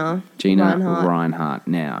death pool? Gina Reinhardt. Reinhardt.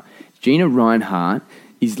 Now, Gina Reinhardt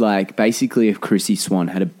is like basically if Chrissy Swan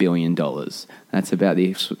had $1 billion. That's about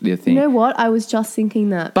the thing. You know what? I was just thinking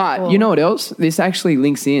that. But before. you know what else? This actually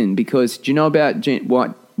links in because do you know about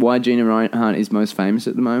why Gina Reinhardt is most famous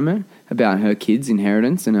at the moment? About her kids'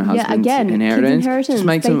 inheritance and her husband's again, kids' inheritance. inheritance. Just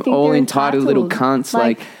makes They them think all they're entitled little entitled. cunts.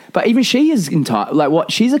 Like- but even she is entitled. Like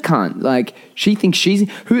what? She's a cunt. Like she thinks she's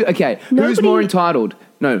who? Okay, who's Nobody- more entitled?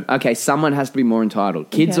 No. Okay, someone has to be more entitled.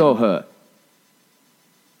 Kids Okay. or her,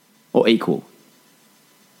 or equal.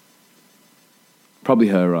 Probably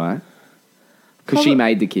her, right? Because she Probably-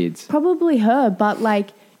 made the kids. Probably her, but like,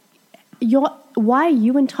 why are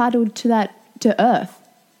you entitled to that to Earth?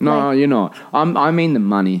 No, Like- you're not. I mean the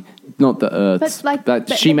money, not the earth. But, like, but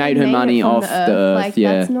but she they made her made it money from off the the earth. earth. Like,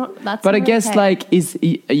 Yeah, that's but I not guess okay. like,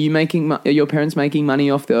 are you making? Are your parents making money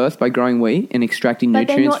off the earth by growing wheat and extracting But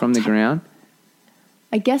they're nutrients not from the ta- ground?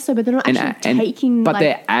 I guess so, but they're not actually taking. but like,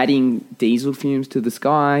 they're adding diesel fumes to the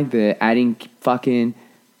sky. They're adding fucking.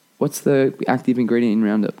 What's the active ingredient in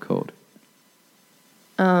Roundup called?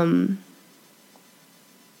 Oh.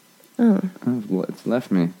 Oh, it's left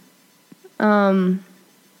me.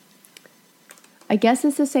 I guess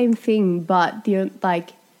it's the same thing, but the like.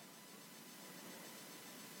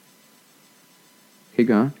 Keep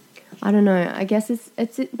going. I don't know. I guess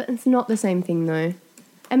but it's not the same thing though.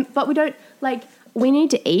 But we don't like we need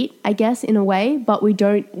to eat, I guess, in a way, but we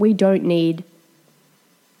don't need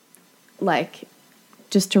like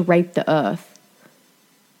just to rape the earth.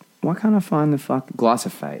 Why can't I find the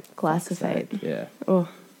glyphosate? Glyphosate. Yeah. Oh,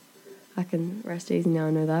 I can rest easy now.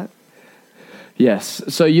 I know that. Yes.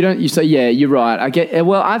 So you don't. You say yeah. You're right. I get.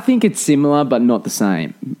 Well, I think it's similar, but not the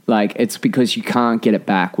same. Like it's because you can't get it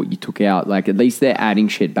back what you took out. Like at least they're adding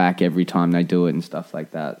shit back every time they do it and stuff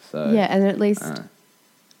like that. So Yeah, and at least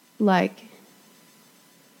like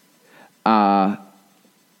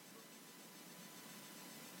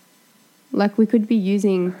Like, we could be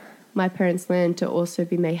using my parents' land to also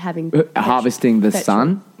be having... harvesting the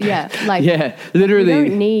sun? Yeah, like... Yeah, literally. We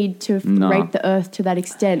don't need to rape the earth to that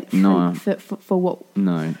extent for what...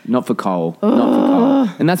 No, not for coal. Not for coal.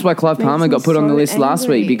 And that's why Clive Palmer got put on the list last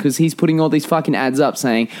week, because he's putting all these fucking ads up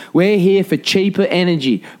saying, we're here for cheaper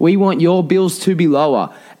energy. We want your bills to be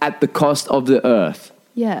lower at the cost of the earth.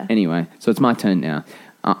 Yeah. Anyway, so it's my turn now.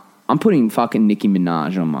 I'm putting fucking Nicki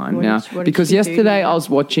Minaj on mine because yesterday I was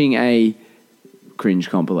watching a cringe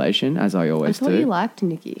compilation, as I always do. I thought you liked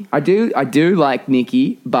Nicki. I do like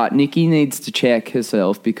Nicki, but Nicki needs to check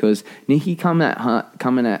herself because Nicki coming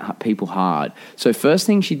at people hard. So first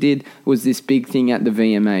thing she did was this big thing at the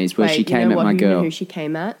VMAs where she came at my girl. You know who she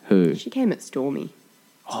came at? Who? She came at Stormy.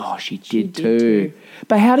 Oh, she did too.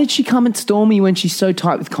 But how did she come at Stormy when she's so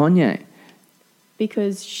tight with Kanye?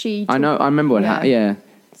 Because she... I know. I remember what happened. Yeah.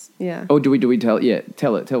 Yeah. Oh, do we tell? Yeah,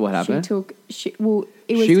 tell it. Tell what happened. It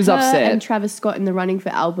was her upset. and Travis Scott in the running for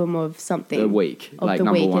album of something. The week, of like the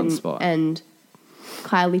number week, one spot. And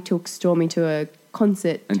Kylie took Stormy to a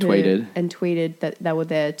concert and tweeted that they were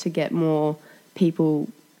there to get more people.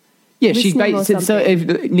 Yeah, she's basically so.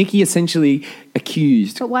 If Nicki essentially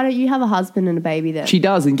accused. But why don't you have a husband and a baby then? She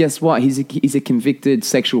does, and guess what? He's a convicted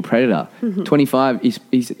sexual predator. 25.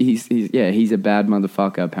 He's a bad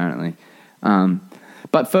motherfucker apparently.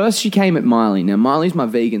 But first she came at Miley. Now Miley's my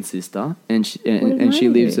vegan sister, and she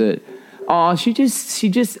lives at. Oh, she just.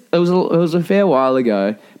 It was a fair while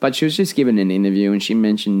ago, but she was just given an interview, and she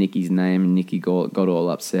mentioned Nicki's name, and Nicki got all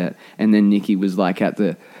upset, and then Nicki was like at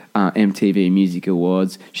the MTV Music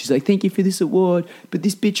Awards. She's like, "Thank you for this award, but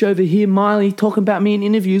this bitch over here, Miley, talking about me in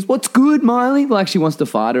interviews. What's good, Miley?" Like she wants to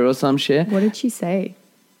fight her or some shit. What did she say?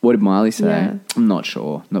 What did Miley say? Yeah. I'm not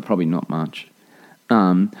sure. Probably not much.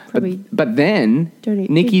 But then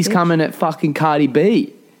Nicki's coming at fucking Cardi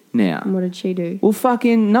B now. And what did she do? Well,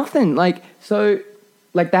 fucking nothing. Like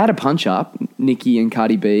they had a punch up, Nicki and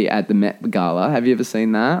Cardi B at the Met Gala. Have you ever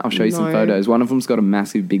seen that? I'll show you some photos. One of them's got a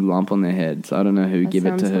massive big lump on their head, so I don't know who give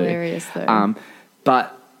it to her. Hilarious though.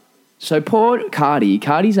 But so poor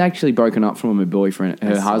Cardi's actually broken up from her boyfriend,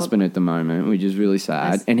 her husband at the moment, which is really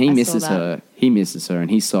sad. And he misses her. He misses her, and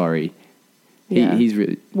he's sorry. Yeah. He's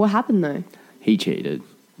really. What happened though? He cheated.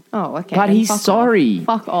 Oh, okay. But he's sorry.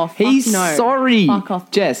 Fuck off. He's sorry. Fuck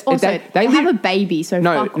off. Jess, also, they have a baby, so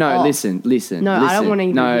fuck off. Listen. No, I don't want to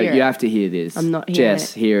even hear it. You have to hear this. I'm not hearing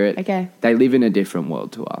Jess, it. hear it. Okay. They live in a different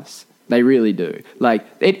world to us. They really do. Like,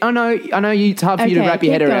 I know it's hard for you to wrap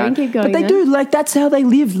your head around. Keep going, but they do. Like, that's how they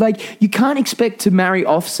live. Like, you can't expect to marry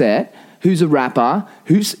Offset, who's a rapper,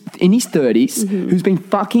 who's in his 30s, who's been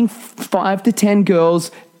fucking 5 to 10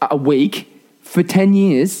 girls a week for 10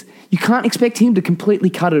 years. You can't expect him to completely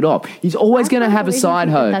cut it off. He's always going to have a side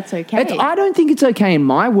hoe. That's okay. I don't think it's okay in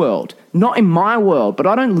my world. Not in my world, but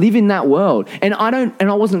I don't live in that world. And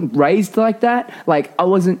I wasn't raised like that. Like I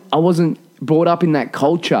wasn't brought up in that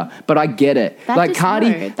culture, but I get it. That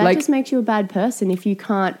just makes you a bad person if you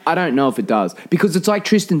can't. I don't know if it does, because it's like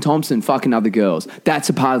Tristan Thompson fucking other girls. That's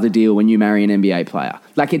a part of the deal when you marry an NBA player.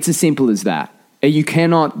 Like, it's as simple as that. You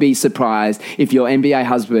cannot be surprised if your NBA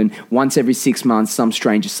husband, once every 6 months, some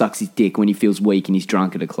stranger sucks his dick when he feels weak and he's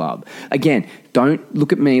drunk at a club. Again, don't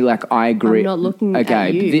look at me like I agree. I'm not looking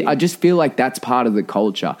at you. I just feel like that's part of the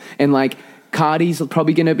culture. And like, Cardi's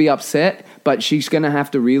probably going to be upset, but she's going to have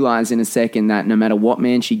to realize in a second that no matter what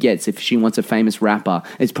man she gets, if she wants a famous rapper,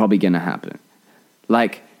 it's probably going to happen.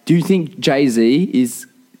 Like, do you think Jay-Z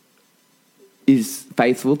is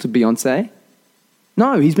faithful to Beyonce?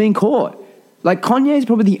 No, he's being caught. Like, Kanye is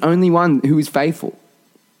probably the only one who is faithful.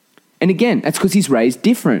 And again, that's because he's raised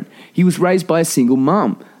different. He was raised by a single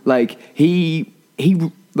mum. Like, he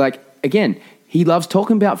loves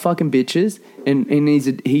talking about fucking bitches and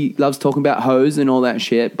he loves talking about hoes and all that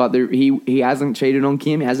shit, but he hasn't cheated on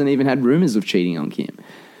Kim. He hasn't even had rumors of cheating on Kim.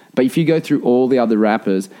 But if you go through all the other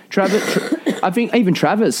rappers, I think even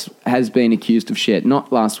Travis has been accused of shit.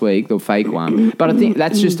 Not last week, the fake one, but I think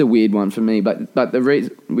that's just a weird one for me. But the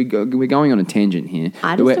reason we're going on a tangent here.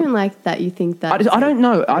 I just don't like that you think that. I don't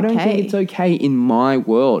know. I don't think it's okay in my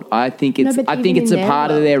world. I think it's a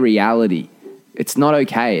part of their reality. It's not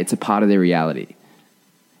okay. It's a part of their reality.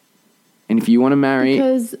 And if you want to marry,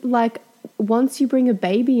 because like, once you bring a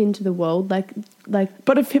baby into the world, that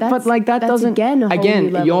doesn't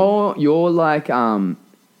again you're like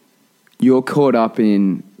you're caught up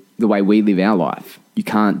in the way we live our life. You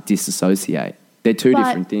can't disassociate. They're two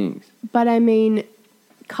different things. But I mean,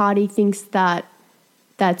 Cardi thinks that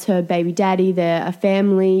that's her baby daddy, they're a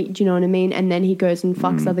family, do you know what I mean? And then he goes and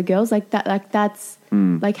fucks other girls. Like that's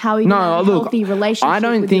like how he have a healthy relationship. I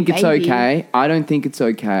don't with think your it's baby. okay. I don't think it's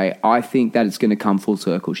okay. I think that it's going to come full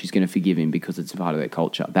circle. She's going to forgive him because it's a part of their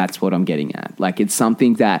culture. That's what I'm getting at. Like, it's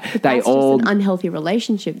something that But they that's all... just an unhealthy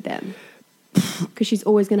relationship then. Because she's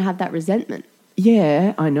always going to have that resentment.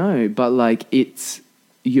 Yeah, I know, but like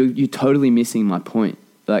you're totally missing my point.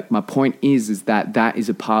 Like, my point is that is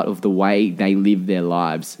a part of the way they live their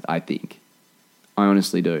lives, I think. I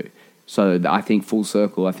honestly do. So I think full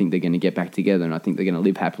circle, I think they're going to get back together, and I think they're going to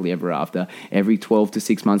live happily ever after. Every 12 to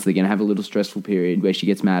 6 months, they're going to have a little stressful period where she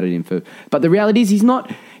gets mad at him for... But the reality is he's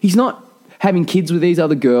not having kids with these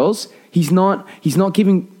other girls. He's not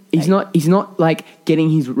like getting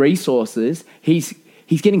his resources. He's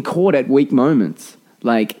getting caught at weak moments.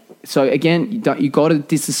 Like, so again, you got to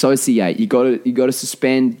disassociate. You got to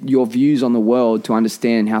suspend your views on the world to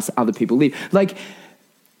understand how other people live. Like,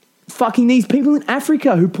 fucking these people in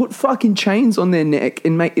Africa who put fucking chains on their neck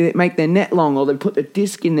and make their neck long, or they put a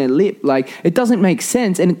disc in their lip. Like, it doesn't make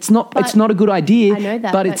sense, and it's not a good idea. I know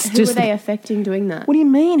that, but it's who just... are they affecting doing that? What do you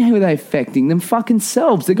mean, who are they affecting? Them fucking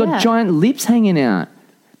selves. They've got giant lips hanging out.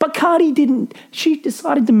 But Cardi didn't... She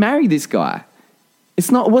decided to marry this guy. It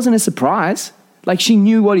wasn't a surprise. Like, she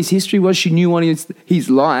knew what his history was. She knew what he's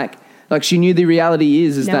like. Like, she knew the reality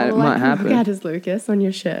is that it might happen. Look at us, Lucas, on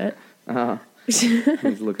your shirt.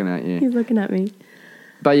 He's looking at you. He's looking at me.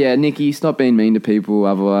 But yeah, Nikki, stop being mean to people.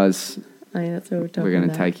 Otherwise, Oh, yeah, that's what we're talking we're going to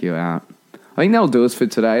about. take you out. I think that'll do us for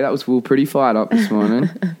today. We were pretty fired up this morning.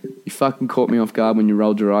 You fucking caught me off guard when you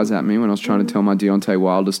rolled your eyes at me when I was trying to tell my Deontay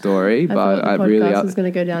Wilder story. I thought the podcast was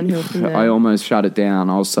going to go downhill from there. I almost shut it down.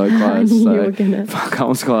 I was so close. You were gonna. Fuck, I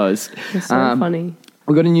was close. It's so funny.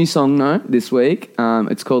 We got a new song though this week.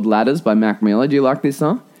 It's called Ladders by Mac Miller. Do you like this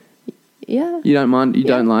song? Yeah. You don't mind? You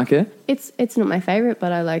don't like it? It's not my favourite,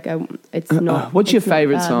 but I like it's not. What's your it's not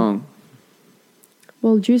favourite bad. song?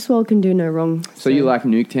 Well, Juice WRLD can do no wrong. So you like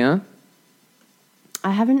Nuketown? I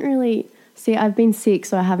haven't really... See, I've been sick,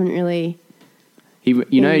 so I haven't really... You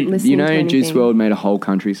know, listening to Juice anything. WRLD made a whole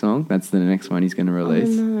country song. That's the next one he's going to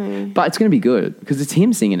release. Oh, no. But it's going to be good because it's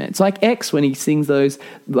him singing it. It's like X when he sings those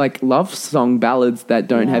like love song ballads that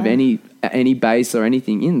don't have any bass or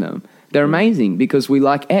anything in them. They're amazing because we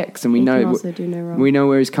like X and we He know can also do no wrong. we know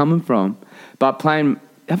where he's coming from. But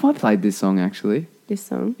have I played this song actually? This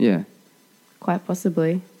song? Yeah. Quite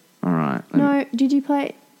possibly. All right. No, did you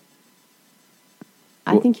play...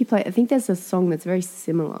 I think there's a song that's very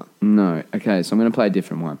similar. No. Okay, so I'm going to play a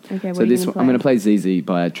different one. Okay, what so are you this gonna one, I'm going play? to play ZZ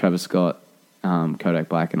by Travis Scott, Kodak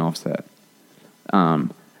Black, and Offset.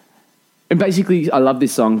 And basically, I love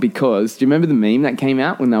this song because do you remember the meme that came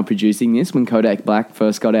out when they were producing this? When Kodak Black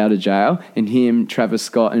first got out of jail, and him, Travis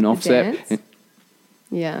Scott, and Offset. Dance?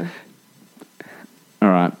 Yeah. All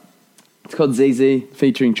right. It's called ZZ,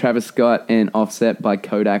 featuring Travis Scott and Offset by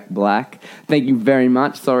Kodak Black. Thank you very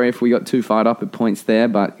much. Sorry if we got too fired up at points there,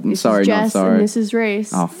 but This sorry, is not Jess sorry. and this is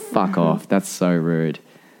Rhys. Oh, fuck off. That's so rude.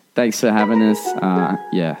 Thanks for having us.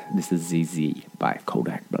 This is ZZ by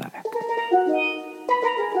Kodak Black.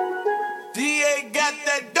 DA got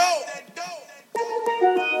that dope.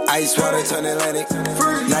 Ice water turn Atlantic.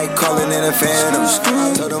 Night calling in a phantom.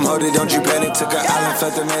 Told them, hold it, don't you panic. Took an island,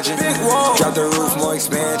 felt the mansion. Drop the roof, more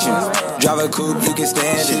expansion. Drive a coupe, you can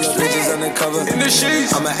stand it. Bitches undercover. In the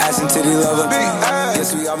sheets. I'm an ass and titty lover.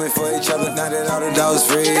 Guess we all meant for each other. Now that all the dogs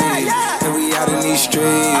free. And we out in these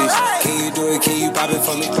streets. Can you do it? Can you pop it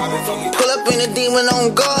for me? Pop it for me. Pull up in a demon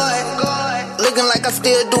on guard. Looking like I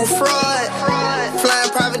still do fraud.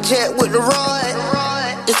 Flying private jet with the rod.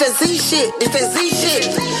 It's that Z shit. It's that Z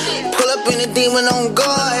shit. Pull up in a demon on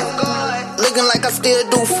guard. Looking like I still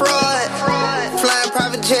do fraud. Flying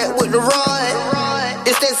private jet with the rod.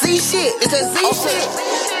 It's that Z shit. It's that Z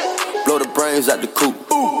shit. Blow the brains out the coop.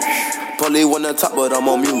 Polly one on top, but I'm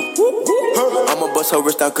on mute. I'ma bust her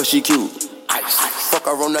wrist down cause she cute. Fuck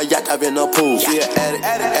her on the yacht, I've been a pool. She an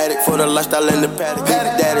addict for the lifestyle and the paddock.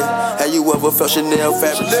 Daddy, have you ever felt Chanel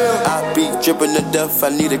fabric? I be dripping to death, I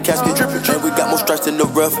need a casket. And we got more strikes in the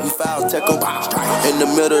rough, we foul tech 'em. In the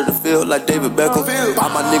middle of the field like David Beckham. All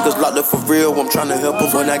my niggas locked up for real, I'm trying to help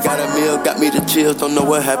 'em. When I got a meal, got me the chills, don't know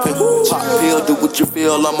what happened. Pop pill, do what you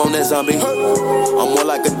feel, I'm on that zombie. I'm more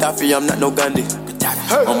like Gaddafi, I'm not no Gandhi.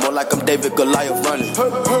 I'm more like I'm David Goliath running.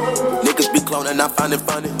 Niggas be cloning, I find it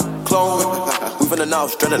funny. Clone, we finna know,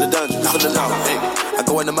 straight out the dungeon. We finna know, hey. I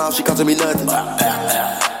go in the mouth, she costing me nothing.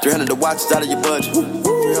 300 the watch is out of your budget.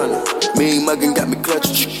 300. Mean muggin' got me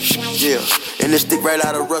clutching. Yeah, and this stick right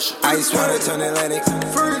out of Russia. Ice water turn Atlantic.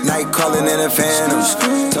 Night calling in a phantom.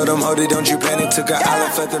 Told them, hold it, don't you panic. Took an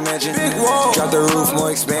island, felt the mansion. Drop the roof,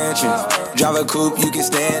 more expansion. Drive a coupe, you can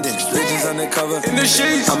stand it. Bitches undercover. In the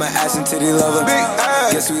sheets. I'm an ass and titty lover. Big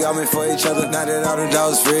ass. Guess we all meant for each other. Now that all the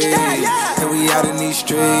dogs free. And we out in these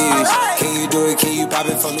streets. Right. Can you do it? Can you pop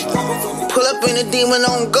it for me? Pull up in a demon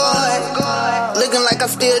on guard. Looking like I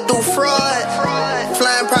still do fraud.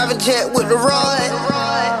 Flying private jet with the rod.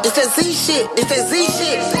 It's that Z shit. It's that Z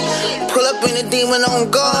shit. Pull up in a demon on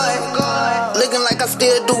guard. Looking like I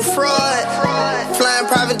still do fraud. Flying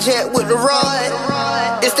private jet with the rod.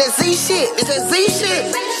 It's that Z shit. It's that Z shit.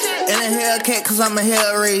 In a Hellcat, cause I'm a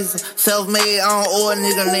hellraiser. Self-made, I don't owe a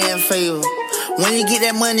nigga land favor. When you get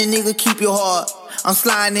that money, nigga, keep your heart. I'm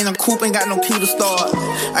sliding in a coupe, ain't got no key to start.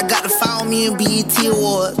 I got to follow me in BET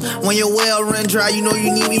Awards. When your well run dry, you know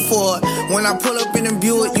you need me for it. When I pull up in a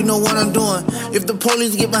Buick, you know what I'm doing. If the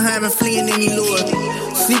police get behind me, fleeing any lure.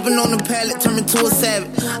 Sleeping on the pallet, turn me to a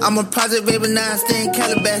savage. I'm a project baby, now I stay in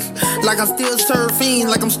Calabash. Like I'm still surfing,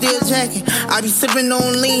 like I'm still jacking. I be sipping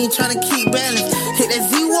on lean, trying to keep balance. Hit that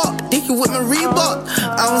Z-Walk, dicky with my Reebok.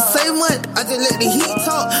 I don't say much, I just let the heat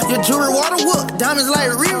talk. Your jewelry water whoop, diamonds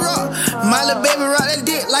like re-rock. My little baby rock that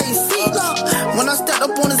dick like a seatlock. When I stepped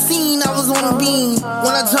up on the scene, I was on a beam.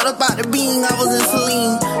 When I jumped up out the beam, I was in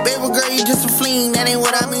Celine. Baby girl, you just a fling, that ain't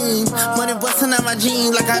what I mean. Money busting out my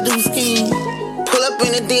jeans like I do skiing. Pull up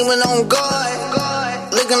in a demon on guard.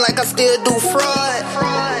 Looking like I still do fraud.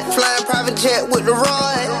 Flying private jet with the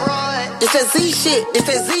rod. It's that Z shit. It's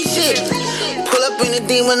that Z shit. Pull up in a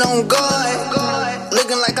demon on guard.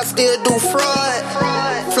 Looking like I still do fraud.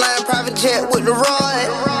 Flying private jet with the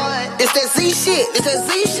rod. It's that Z shit. It's that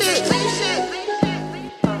Z shit.